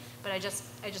creating. But I just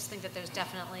think that there's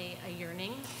definitely a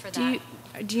yearning for that.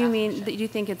 Do you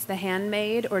think it's the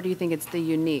handmade, or do you think it's the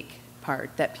unique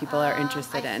part that people are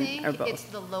interested in, or both? I think it's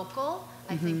the local.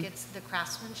 I think it's the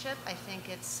craftsmanship. I think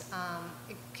it's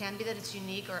it can be that it's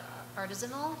unique or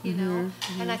artisanal,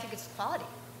 and I think it's quality.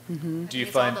 Do you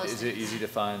find, is it easy to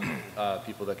find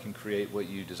people that can create what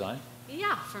you design?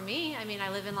 Yeah, for me, I mean, I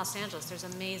live in Los Angeles. There's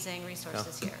amazing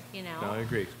resources here, No, I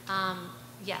agree.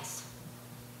 Yes.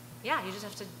 Yeah, you just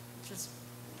have to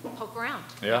poke around.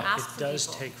 Yeah. Ask It does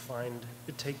people.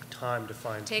 take time to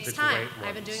find Takes the time. great ones.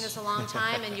 I've been doing this a long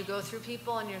time, and you go through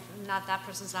people, and that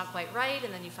person's not quite right,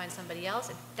 and then you find somebody else.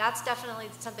 That's definitely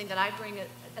something that I bring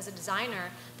as a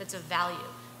designer that's of value,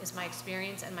 is my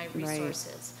experience and my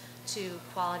resources to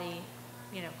quality,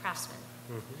 craftsmen.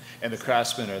 And the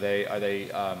craftsmen, are they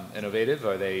innovative?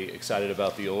 Are they excited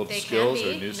about the old They skills can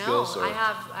or be. new No, skills? Or?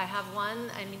 I have one.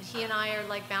 I mean, he and I are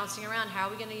like bouncing around. How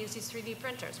are we going to use these 3D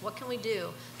printers? What can we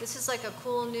do? This is like a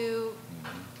cool new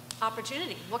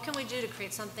opportunity. What can we do to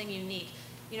create something unique?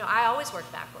 I always work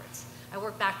backwards. I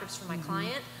work backwards from my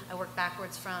client. I work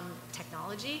backwards from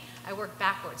technology. I work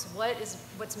backwards.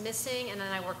 What's missing, and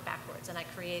then I work backwards, and I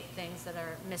create things that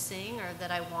are missing or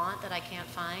that I want that I can't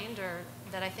find or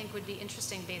that I think would be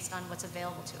interesting based on what's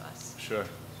available to us. Sure.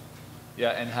 Yeah,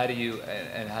 and how do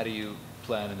you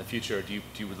plan in the future? Would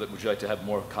you like to have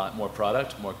more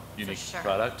product, more unique For sure.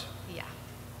 product? Yeah,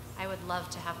 I would love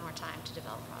to have more time to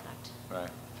develop product.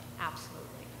 Right. Absolutely.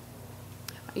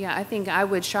 Yeah, I think I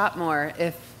would shop more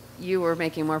if you were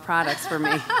making more products for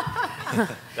me.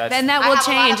 Then that I will have a lot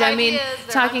change. of I mean, ideas.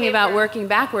 They're on talking about paper. working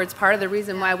backwards, part of the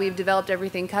reason why we've developed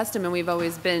everything custom and we've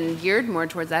always been geared more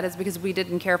towards that is because we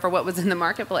didn't care for what was in the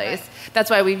marketplace. Right. That's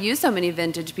why we've used so many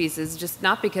vintage pieces, just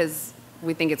not because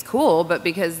we think it's cool, but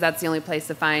because that's the only place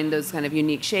to find those kind of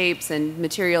unique shapes and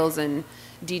materials and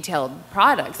detailed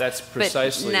products. That's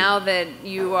precisely. But now that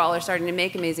you all are starting to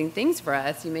make amazing things for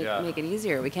us, you make it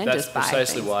easier. We can't just buy things.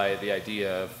 That's precisely why the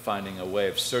idea of finding a way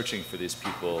of searching for these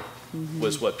people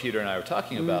was what Peter and I were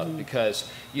talking about, because,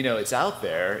 you know, it's out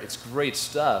there, it's great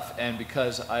stuff, and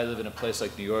because I live in a place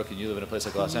like New York and you live in a place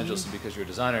like Los Angeles, and because you're a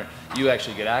designer, you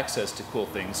actually get access to cool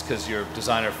things because your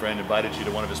designer friend invited you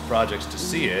to one of his projects to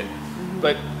see it.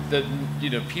 But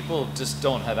people just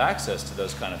don't have access to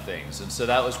those kind of things, and so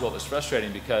that was what was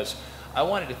frustrating, because I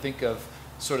wanted to think of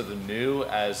sort of the new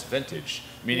as vintage,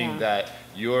 meaning that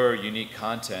your unique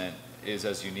content is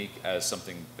as unique as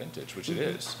something vintage, which it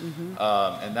is.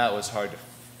 And that was hard to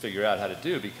figure out how to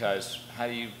do, because how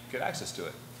do you get access to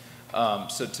it?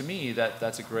 So to me,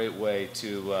 that's a great way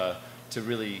to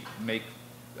really make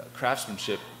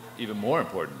craftsmanship even more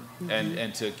important,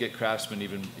 and to get craftsmen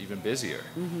even busier.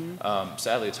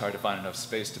 Sadly, it's hard to find enough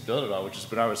space to build it all, which, as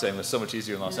Bernard was saying, was so much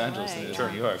easier in Los Angeles than it is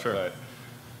in New York.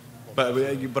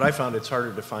 But I found it's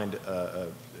harder to find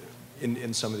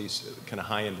in some of these kind of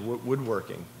high-end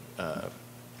woodworking.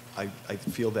 I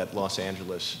feel that Los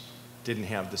Angeles didn't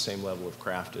have the same level of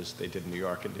craft as they did in New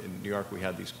York. And in New York, we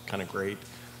had these kind of great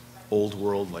old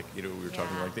world, like, we were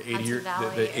talking like the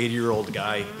 80-year-old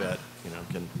guy that,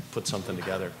 can put something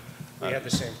together. We had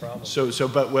the same problem.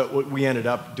 But what we ended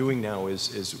up doing now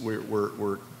is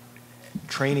we're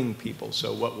training people.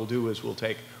 So what we'll do is we'll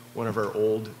take one of our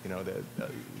old, we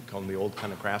call them the old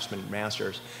kind of craftsman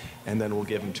masters, and then we'll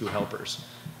give him 2 helpers.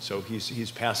 So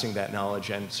he's passing that knowledge,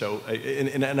 and so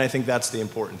and I think that's the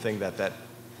important thing, that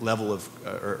level of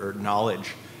or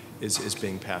knowledge is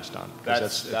being passed on.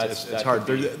 It's hard.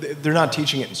 They're not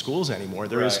teaching it in schools anymore.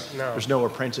 There's no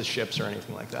apprenticeships or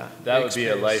anything like that. That would be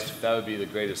That would be the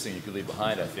greatest thing you could leave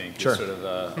behind, I think. Sure. Is sort of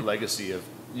a legacy of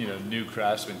new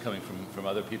craftsmen coming from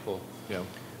other people. Yeah.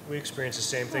 We experienced the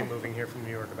same thing moving here from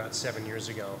New York about 7 years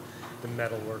ago. The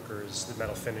metal workers, the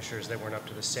metal finishers, they weren't up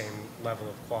to the same level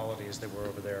of quality as they were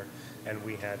over there. And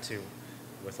we had to,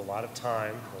 with a lot of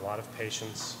time, a lot of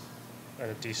patience, and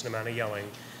a decent amount of yelling,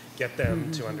 get them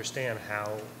to understand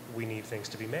how we need things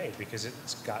to be made, because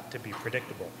it's got to be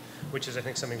predictable, which is, I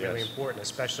think, something really important,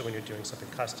 especially when you're doing something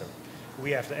custom.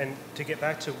 We have to, and to get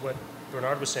back to what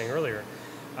Bernard was saying earlier,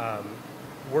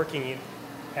 working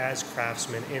as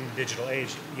craftsmen in the digital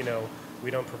age, we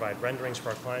don't provide renderings for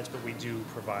our clients, but we do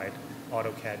provide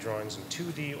AutoCAD drawings in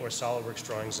 2D or SolidWorks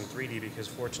drawings in 3D, because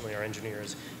fortunately our engineer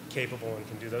is capable and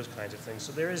can do those kinds of things.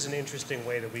 So there is an interesting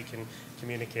way that we can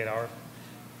communicate our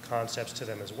concepts to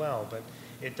them as well. But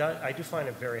I do find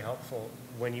it very helpful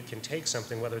when you can take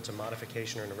something, whether it's a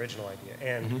modification or an original idea,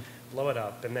 and blow it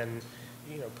up, and then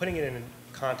putting it in a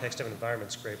context of an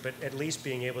environment is great, but at least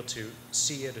being able to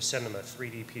see it or send them a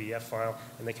 3D PDF file,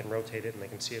 and they can rotate it and they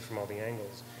can see it from all the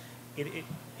angles.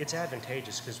 It's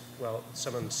advantageous, because, well,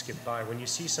 some of them skip by. When you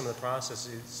see some of the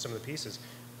processes, some of the pieces,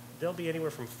 there'll be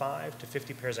anywhere from 5 to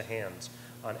 50 pairs of hands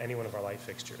on any one of our light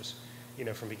fixtures,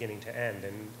 from beginning to end,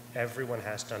 and everyone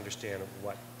has to understand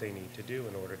what they need to do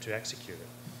in order to execute it.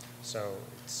 So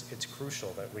it's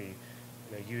crucial that we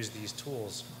use these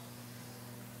tools.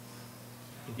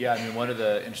 Yeah, I mean, one of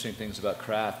the interesting things about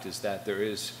craft is that there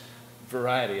is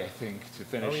variety, I think, to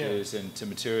finishes and to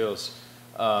materials.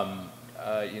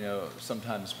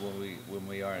 Sometimes when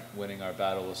we aren't winning our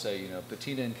battle, we'll say,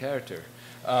 patina in character,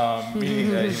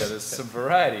 meaning that there's some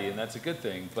variety, and that's a good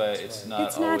thing. But it's not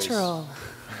it's always natural.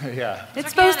 Yeah, it's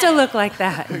supposed to look like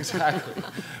that. Exactly.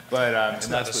 But it's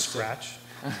not a scratch.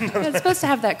 It's supposed to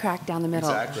have that crack down the middle.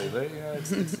 Exactly, but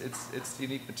it's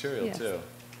unique material too.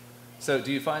 So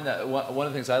do you find that one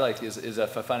of the things I like is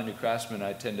if I find a new craftsman,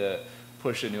 I tend to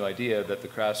push a new idea that the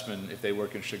craftsman, if they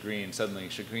work in shagreen, suddenly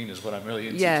shagreen is what I'm really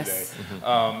into today.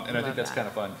 And I think that's kind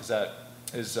of fun, because that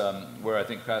is where I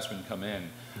think craftsmen come in.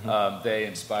 They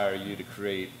inspire you to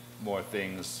create more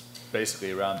things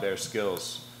basically around their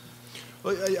skills.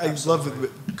 Well, I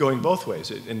love going both ways.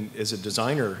 And as a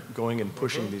designer, going and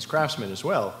pushing these craftsmen as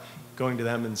well, going to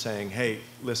them and saying, hey,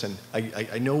 listen,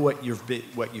 I know what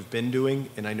you've been doing,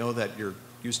 and I know that you're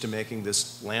used to making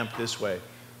this lamp this way,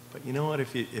 but you know what,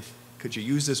 could you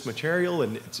use this material?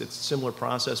 And it's a similar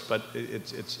process, but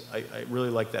I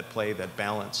really like that play, that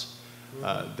balance.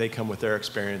 They come with their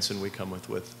experience, and we come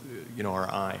with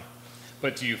our eye.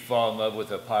 But do you fall in love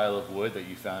with a pile of wood that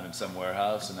you found in some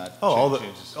warehouse, and that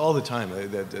changes? All the time.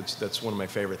 That's one of my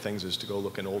favorite things, is to go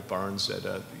look in old barns at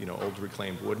old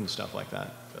reclaimed wood and stuff like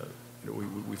that.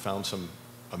 We found some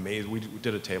amazing. We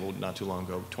did a table not too long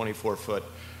ago, 24-foot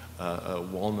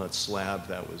walnut slab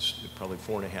that was probably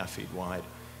 4.5 feet wide,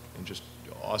 and just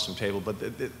awesome table. But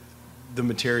the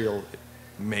material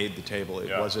made the table.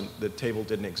 The table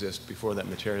didn't exist before that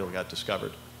material got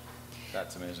discovered.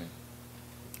 That's amazing.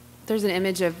 There's an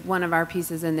image of one of our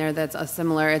pieces in there that's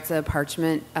similar. It's a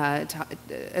parchment.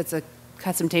 It's a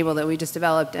custom table that we just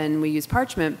developed, and we use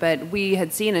parchment. But we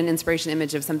had seen an inspiration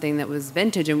image of something that was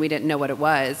vintage, and we didn't know what it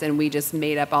was. And we just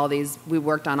made up all these. We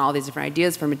worked on all these different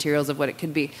ideas for materials of what it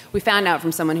could be. We found out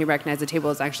from someone who recognized the table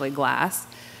was actually glass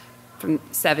from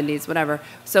 70s, whatever.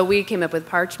 So we came up with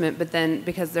parchment, but then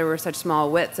because there were such small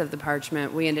widths of the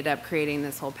parchment, we ended up creating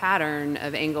this whole pattern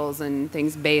of angles and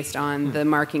things based on the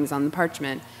markings on the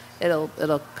parchment.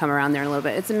 It'll come around there in a little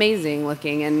bit. It's amazing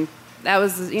looking, and that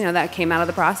was, that came out of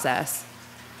the process.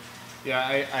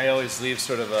 Yeah, I always leave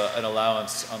sort of an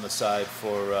allowance on the side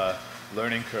for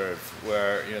learning curve,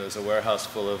 where there's a warehouse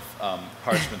full of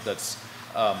parchment that's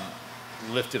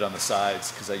lifted on the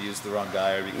sides because I used the wrong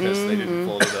die or because they didn't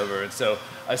fold it over. And so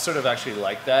I sort of actually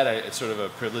like that. It's sort of a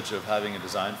privilege of having a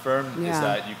design firm is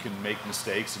that you can make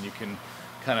mistakes and you can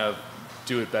kind of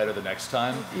do it better the next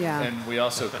time. Yeah. And we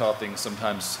also call things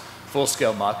sometimes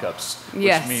full-scale mock-ups,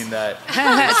 which mean that...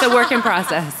 It's a work in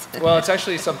process. Well, it's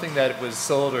actually something that was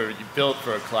sold or you built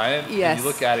for a client. Yes. And you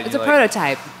look at it and it's you're a like,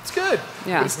 prototype. it's good,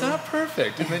 Yeah. but it's not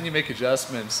perfect. And then you make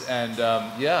adjustments and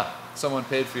someone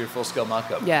paid for your full-scale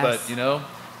mock-up. Yes. But,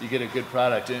 you get a good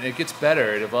product and it gets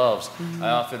better, it evolves. I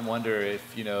often wonder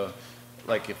if,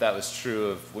 if that was true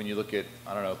of when you look at,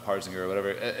 I don't know, Parzinger or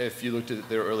whatever, if you looked at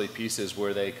their early pieces,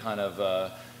 were they kind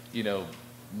of,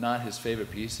 not his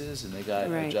favorite pieces and they got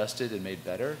adjusted and made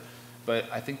better? But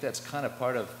I think that's kind of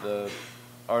part of the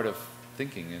art of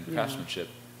thinking and craftsmanship.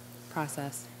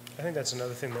 Process. I think that's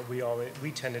another thing that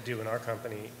we tend to do in our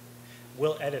company.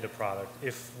 We'll edit a product.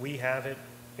 If we have it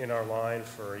in our line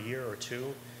for a year or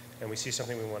two and we see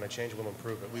something we want to change, we'll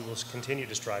improve it. We will continue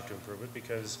to strive to improve it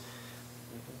because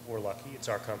we're lucky, it's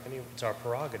our company, it's our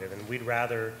prerogative, and we'd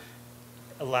rather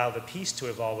allow the piece to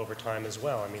evolve over time as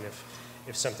well. I mean,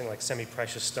 if something like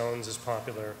semi-precious stones is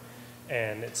popular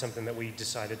and it's something that we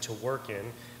decided to work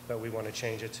in, but we want to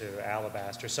change it to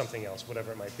alabaster, something else,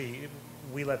 whatever it might be,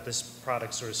 we let this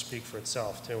product sort of speak for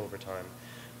itself too over time,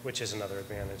 which is another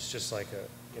advantage, just like a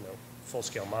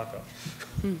full-scale mock-up.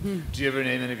 Do you ever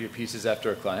name any of your pieces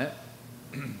after a client?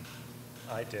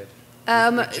 I did.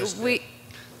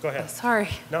 Go ahead. Sorry.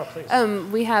 No, please.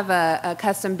 We have a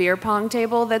custom beer pong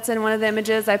table that's in one of the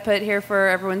images I put here for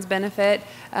everyone's benefit.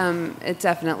 It's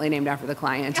definitely named after the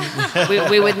client.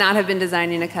 we would not have been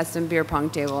designing a custom beer pong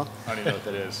table. I don't even know what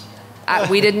that is.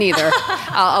 We didn't either.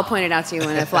 I'll point it out to you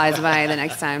when it flies by the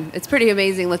next time. It's pretty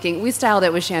amazing looking. We styled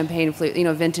it with champagne flute,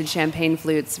 vintage champagne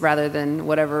flutes rather than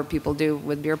whatever people do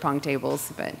with beer pong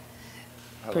tables, but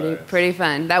pretty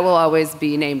fun. That will always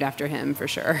be named after him for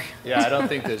sure. Yeah, I don't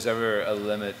think there's ever a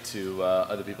limit to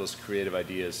other people's creative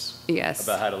ideas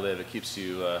about how to live. It keeps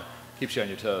you on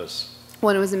your toes.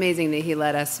 Well, it was amazing that he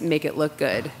let us make it look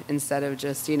good instead of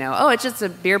just, it's just a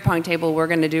beer pong table. We're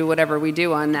going to do whatever we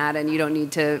do on that, and you don't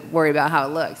need to worry about how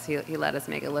it looks. He let us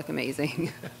make it look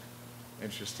amazing.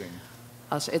 Interesting.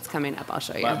 It's coming up. I'll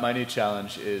show you. My new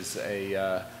challenge is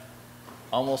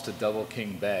almost a double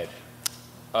king bed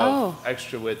of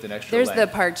extra width and extra length. There's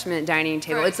the parchment dining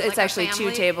table. Right, it's actually two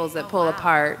tables that pull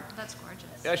apart. That's gorgeous.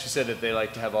 Yeah, she said that they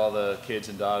like to have all the kids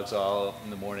and dogs all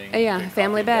in the morning.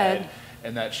 Family bed.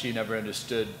 And that she never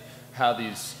understood how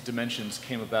these dimensions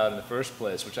came about in the first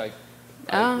place, which I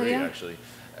agree, actually.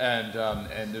 And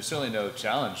there's certainly no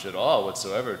challenge at all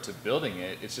whatsoever to building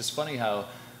it. It's just funny how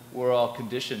we're all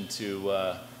conditioned to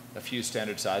a few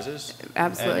standard sizes.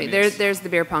 Absolutely. There's the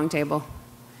beer pong table.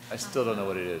 I still don't know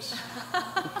what it is.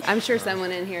 I'm sure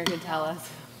someone in here could tell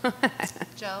us.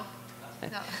 Joe?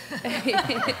 No.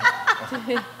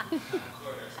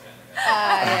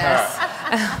 Yes.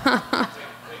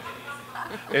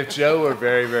 If Joe were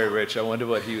very, very rich, I wonder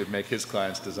what he would make his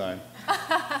clients design.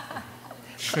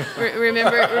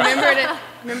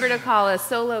 Remember to call us.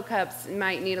 Solo cups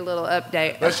might need a little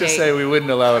update. Let's just say we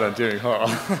wouldn't allow it on Deering Hall.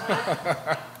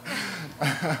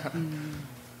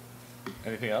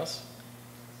 Anything else?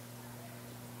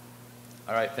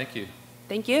 All right, thank you.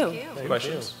 Thank you. Thank you.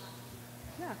 Questions?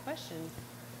 Yeah, questions.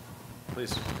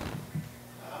 Please. How do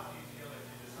you feel if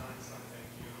you design something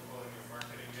beautiful and you're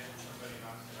marketing it and somebody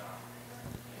knocks it out?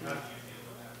 How do you feel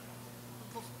with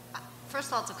that? First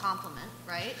of all, it's a compliment,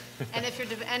 right? And if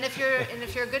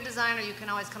you're a good designer, you can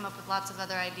always come up with lots of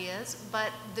other ideas.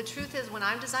 But the truth is, when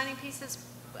I'm designing pieces,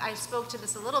 I spoke to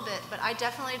this a little bit, but I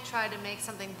definitely try to make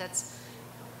something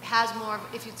has more.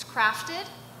 If it's crafted,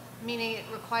 meaning it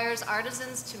requires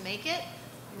artisans to make it,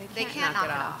 they can't knock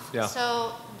it off. Yeah.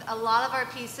 So a lot of our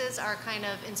pieces are kind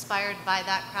of inspired by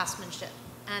that craftsmanship.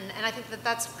 And I think that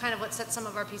that's kind of what sets some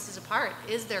of our pieces apart,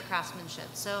 is their craftsmanship.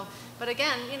 So, but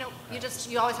again,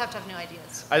 you always have to have new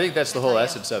ideas. I think that's the I whole tell you.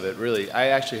 essence of it, really. I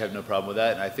actually have no problem with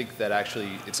that, and I think that actually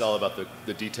it's all about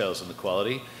the details and the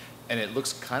quality. And it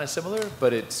looks kind of similar,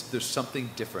 but there's something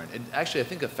different. And actually, I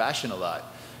think of fashion a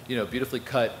lot. Beautifully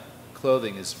cut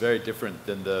clothing is very different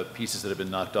than the pieces that have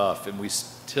been knocked off, and we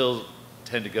still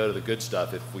tend to go to the good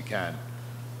stuff if we can.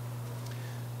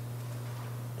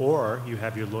 Or you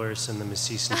have your lawyer send them a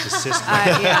cease and desist.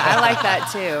 Yeah, I like that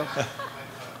too.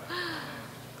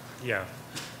 Yeah.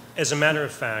 As a matter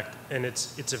of fact, and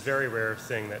it's a very rare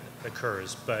thing that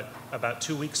occurs, but about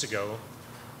 2 weeks ago,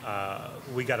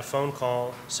 we got a phone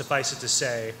call. Suffice it to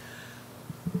say,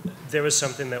 there was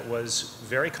something that was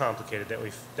very complicated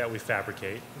that we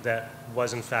fabricate that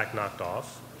was in fact knocked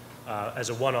off as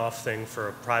a one-off thing for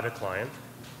a private client.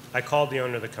 I called the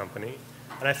owner of the company,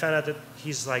 and I found out that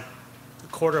he's like a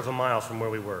quarter of a mile from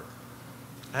where we work.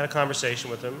 I had a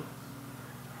conversation with him.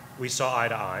 We saw eye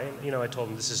to eye. I told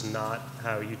him this is not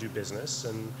how you do business,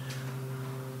 and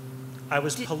I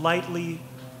was politely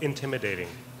intimidating.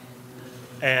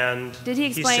 And Did he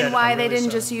explain said, why "I'm they really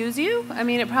didn't sorry." just use you? I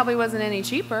mean, it probably wasn't any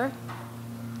cheaper.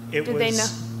 It Did was, they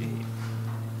know?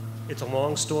 It's a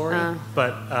long story,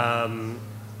 but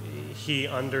he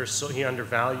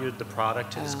undervalued the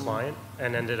product to his client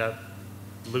and ended up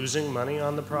losing money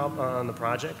on the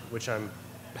project, which I'm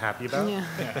happy about. Yeah,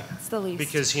 it's the least.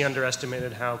 Because he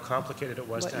underestimated how complicated it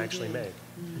was What to you actually do. make.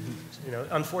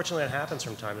 Unfortunately, that happens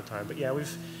from time to time. But yeah,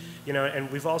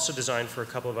 and we've also designed for a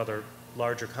couple of other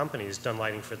larger companies, done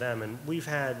lighting for them, and we've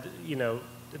had,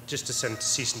 just to send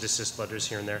cease and desist letters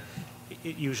here and there.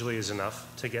 It usually is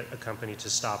enough to get a company to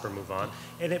stop or move on.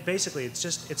 And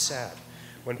it's sad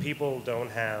when people don't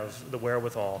have the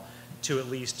wherewithal to at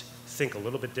least think a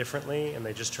little bit differently and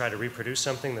they just try to reproduce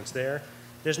something that's there.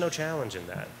 There's no challenge in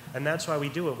that. And that's why we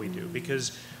do what we do,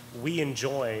 because we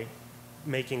enjoy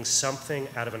making something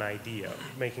out of an idea,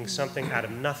 making something out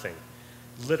of nothing,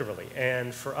 literally.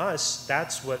 And for us,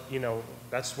 that's what,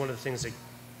 that's one of the things that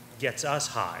gets us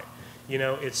high.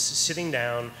 It's sitting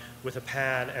down with a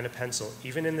pad and a pencil,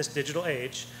 even in this digital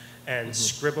age, and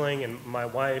scribbling. And my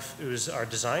wife, who's our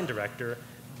design director,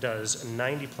 does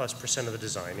 90+% of the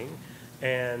designing.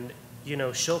 And,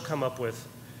 she'll come up with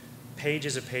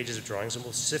pages of drawings, and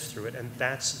we'll sift through it, and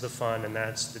that's the fun and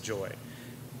that's the joy.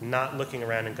 Not looking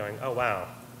around and going, oh, wow,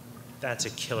 that's a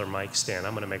killer mic stand.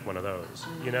 I'm going to make one of those,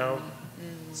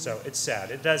 So it's sad.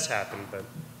 It does happen, but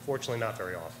fortunately not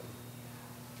very often.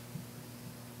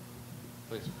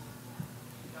 Please.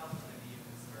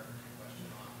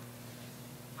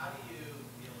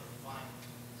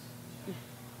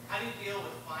 How do you deal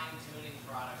with fine-tuning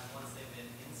products once they've been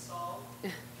installed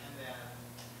and then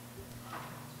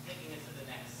taking it to the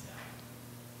next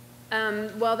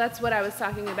step? Well, that's what I was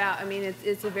talking about. I mean,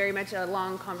 it's a very much a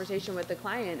long conversation with the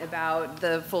client about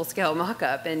the full-scale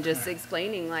mock-up and just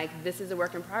explaining, like, this is a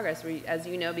work in progress. As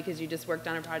you know, because you just worked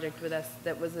on a project with us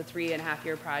that was a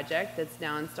 3.5-year project that's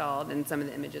now installed, and some of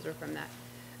the images were from that.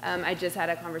 I just had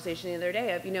a conversation the other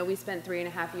day of, we spent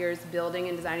 3.5 years building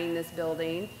and designing this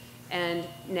building, and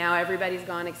now everybody's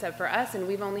gone except for us, and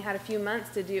we've only had a few months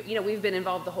to do, we've been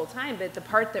involved the whole time, but the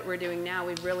part that we're doing now,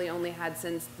 we've really only had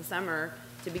since the summer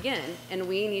to begin, and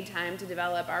we need time to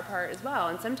develop our part as well.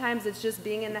 And sometimes it's just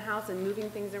being in the house and moving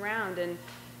things around and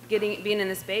being in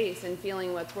the space and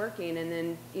feeling what's working, and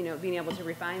then, being able to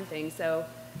refine things. So,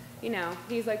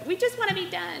 he's like, we just want to be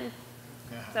done.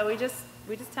 Yeah. So we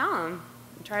just tell them,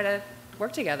 try to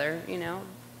work together,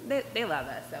 They love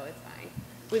us, so it's fine.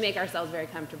 We make ourselves very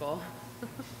comfortable.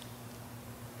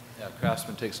 Yeah,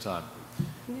 craftsman takes time.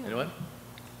 Yeah. Anyone?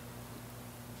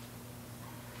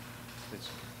 Please.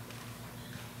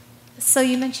 So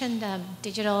you mentioned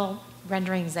digital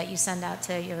renderings that you send out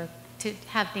to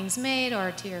have things made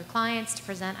or to your clients to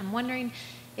present. I'm wondering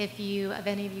if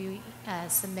any of you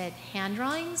submit hand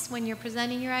drawings when you're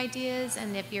presenting your ideas,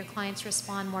 and if your clients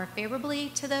respond more favorably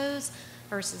to those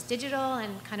versus digital,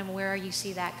 and kind of where you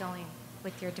see that going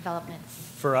with your development.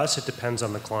 For us, it depends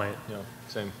on the client. Yeah,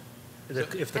 same.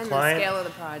 If the and client, the scale of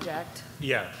the project.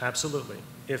 Yeah, absolutely.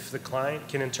 If the client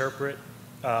can interpret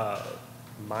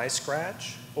my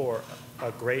scratch or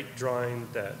a great drawing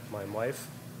that my wife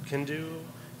can do,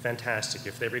 fantastic.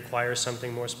 If they require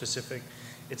something more specific,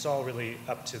 it's all really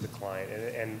up to the client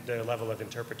and their level of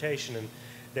interpretation and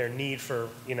their need for,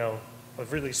 a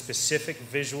really specific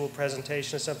visual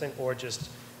presentation of something, or just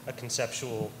a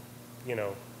conceptual,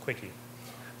 quickie.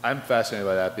 I'm fascinated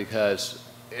by that because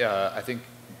I think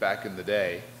back in the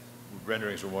day,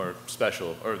 renderings were more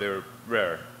special, or they were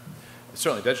rare.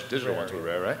 Certainly digital ones were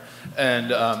rare, right?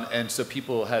 And so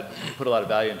people had put a lot of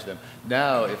value into them.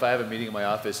 Now, if I have a meeting in my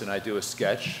office and I do a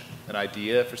sketch, an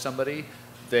idea for somebody,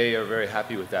 they are very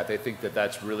happy with that. They think that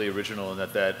that's really original and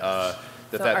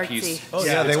that piece. Oh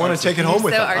yeah, they want to take it home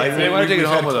with them. They want to take it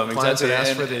home with them. Exactly.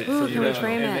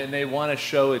 And they want to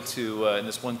show it to, in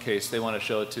this one case, they want to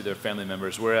show it to their family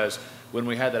members. Whereas when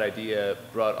we had that idea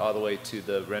brought all the way to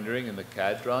the rendering and the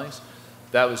CAD drawings,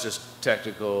 that was just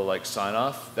technical, like sign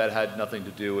off. That had nothing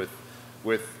to do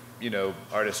with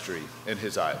artistry in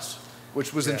his eyes,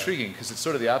 which was intriguing because it's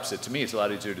sort of the opposite. To me, it's a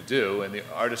lot easier to do, and the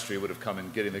artistry would have come in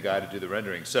getting the guy to do the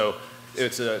rendering. So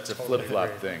it's a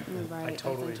flip-flop thing. Right. I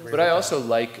totally agree. But I also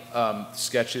like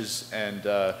sketches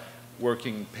and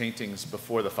working paintings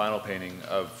before the final painting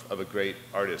of a great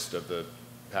artist of the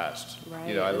past.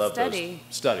 Right. I love study.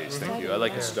 those studies. Thank you. I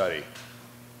like to study.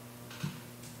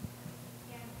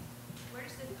 Where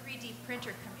does the 3D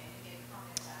printer come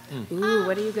in? Ooh,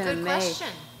 what are you gonna Good make? question.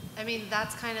 I mean,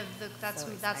 that's kind of that's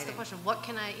the question. What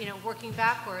can I, working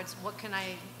backwards, what can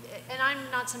I, and I'm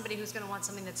not somebody who's going to want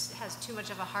something that has too much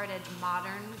of a hard edge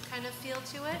modern kind of feel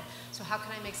to it. So how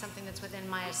can I make something that's within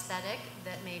my aesthetic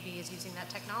that maybe is using that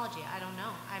technology? I don't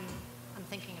know. I'm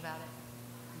thinking about it.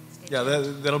 Stay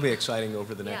tuned. That'll be exciting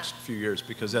over the next few years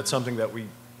because that's something that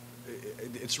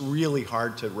it's really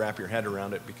hard to wrap your head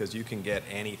around it because you can get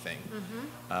anything.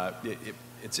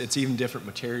 It's even different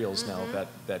materials now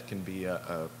that can be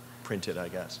printed, I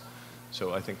guess.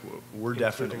 So I think we're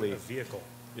definitely a vehicle.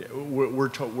 Yeah, we're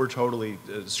totally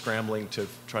scrambling to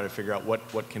try to figure out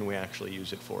what can we actually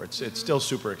use it for. It's still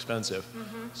super expensive,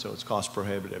 so it's cost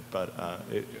prohibitive. But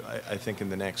I think in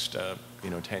the next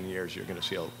 10 years, you're going to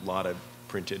see a lot of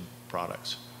printed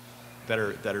products that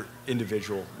are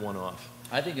individual, one-off.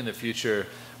 I think in the future,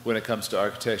 when it comes to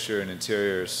architecture and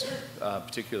interiors,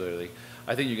 particularly,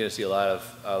 I think you're going to see a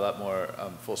lot more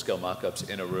full-scale mock-ups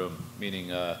in a room,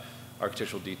 meaning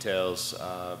architectural details,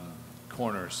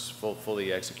 corners,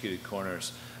 fully executed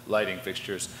corners, lighting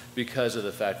fixtures, because of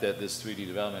the fact that this 3D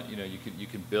development, you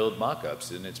can build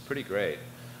mock-ups, and it's pretty great.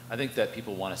 I think that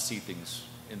people want to see things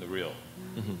in the real.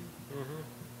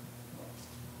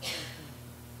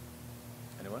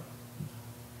 Anyone?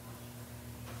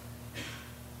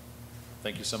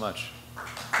 Thank you so much.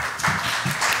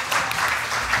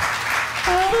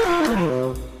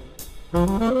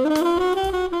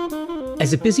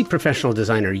 As a busy professional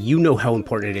designer, you know how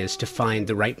important it is to find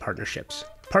the right partnerships.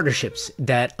 Partnerships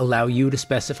that allow you to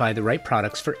specify the right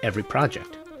products for every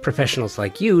project. Professionals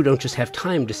like you don't just have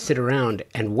time to sit around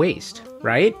and waste,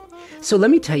 right? So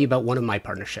let me tell you about one of my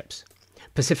partnerships.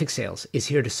 Pacific Sales is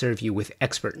here to serve you with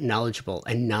expert, knowledgeable,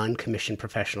 and non-commissioned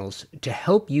professionals to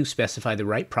help you specify the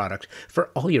right product for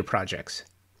all your projects.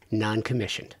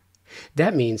 Non-commissioned.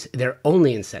 That means their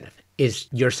only incentive is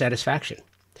your satisfaction.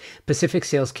 Pacific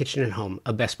Sales Kitchen and Home,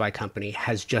 a Best Buy company,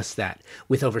 has just that,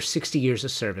 with over 60 years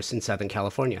of service in Southern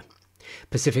California.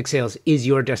 Pacific Sales is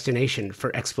your destination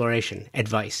for exploration,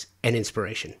 advice, and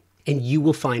inspiration. And you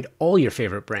will find all your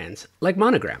favorite brands, like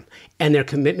Monogram, and their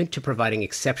commitment to providing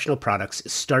exceptional products,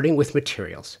 starting with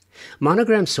materials.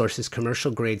 Monogram sources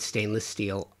commercial-grade stainless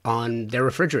steel on their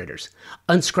refrigerators,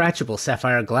 unscratchable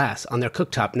sapphire glass on their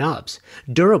cooktop knobs,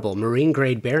 durable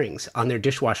marine-grade bearings on their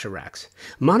dishwasher racks.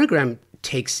 Monogram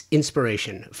takes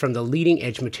inspiration from the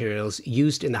leading-edge materials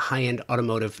used in the high-end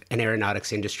automotive and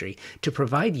aeronautics industry to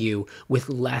provide you with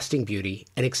lasting beauty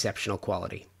and exceptional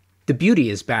quality. The beauty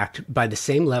is backed by the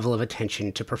same level of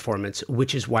attention to performance,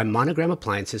 which is why Monogram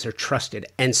appliances are trusted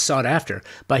and sought after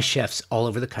by chefs all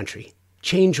over the country.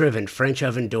 Chain-driven French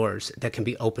oven doors that can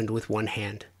be opened with one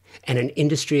hand, and an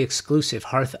industry-exclusive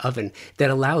hearth oven that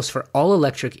allows for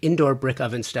all-electric indoor brick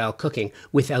oven-style cooking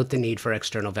without the need for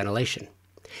external ventilation.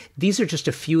 These are just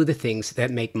a few of the things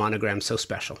that make Monogram so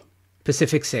special.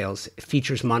 Pacific Sales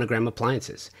features Monogram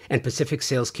appliances, and Pacific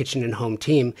Sales Kitchen and Home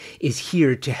team is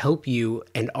here to help you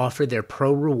and offer their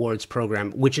Pro Rewards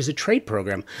program, which is a trade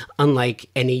program unlike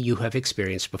any you have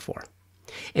experienced before.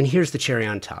 And here's the cherry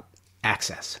on top,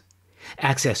 access.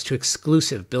 Access to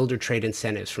exclusive builder trade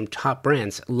incentives from top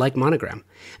brands like Monogram.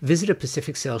 Visit a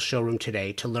Pacific Sales showroom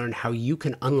today to learn how you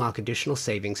can unlock additional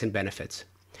savings and benefits.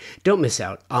 Don't miss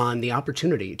out on the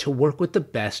opportunity to work with the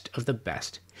best of the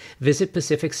best. Visit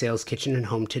Pacific Sales Kitchen and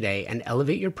Home today and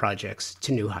elevate your projects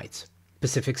to new heights.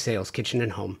 Pacific Sales Kitchen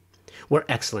and Home, where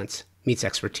excellence meets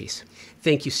expertise.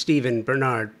 Thank you, Stephen,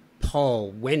 Bernard,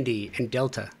 Paul, Wendy, and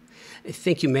Delta.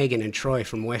 Thank you, Megan and Troy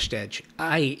from WestEdge.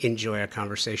 I enjoy our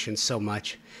conversations so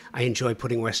much. I enjoy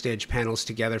putting WestEdge panels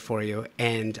together for you,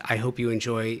 and I hope you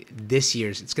enjoy this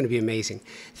year's. It's going to be amazing.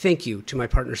 Thank you to my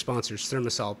partner sponsors,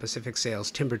 Thermosol, Pacific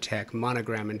Sales, TimberTech,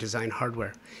 Monogram, and Design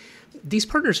Hardware. These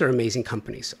partners are amazing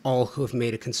companies, all who have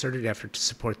made a concerted effort to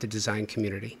support the design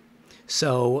community.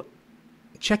 So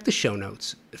check the show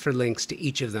notes for links to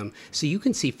each of them so you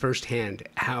can see firsthand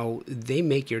how they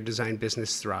make your design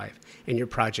business thrive and your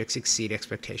projects exceed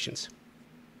expectations.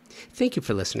 Thank you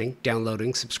for listening,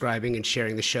 downloading, subscribing, and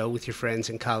sharing the show with your friends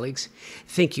and colleagues.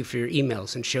 Thank you for your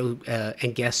emails and show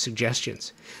and guest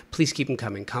suggestions. Please keep them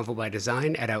coming.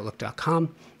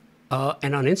 convobydesign@outlook.com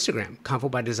and on Instagram,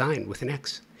 Convo by Design with an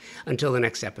X. Until the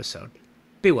next episode,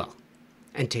 be well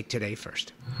and take today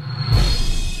first.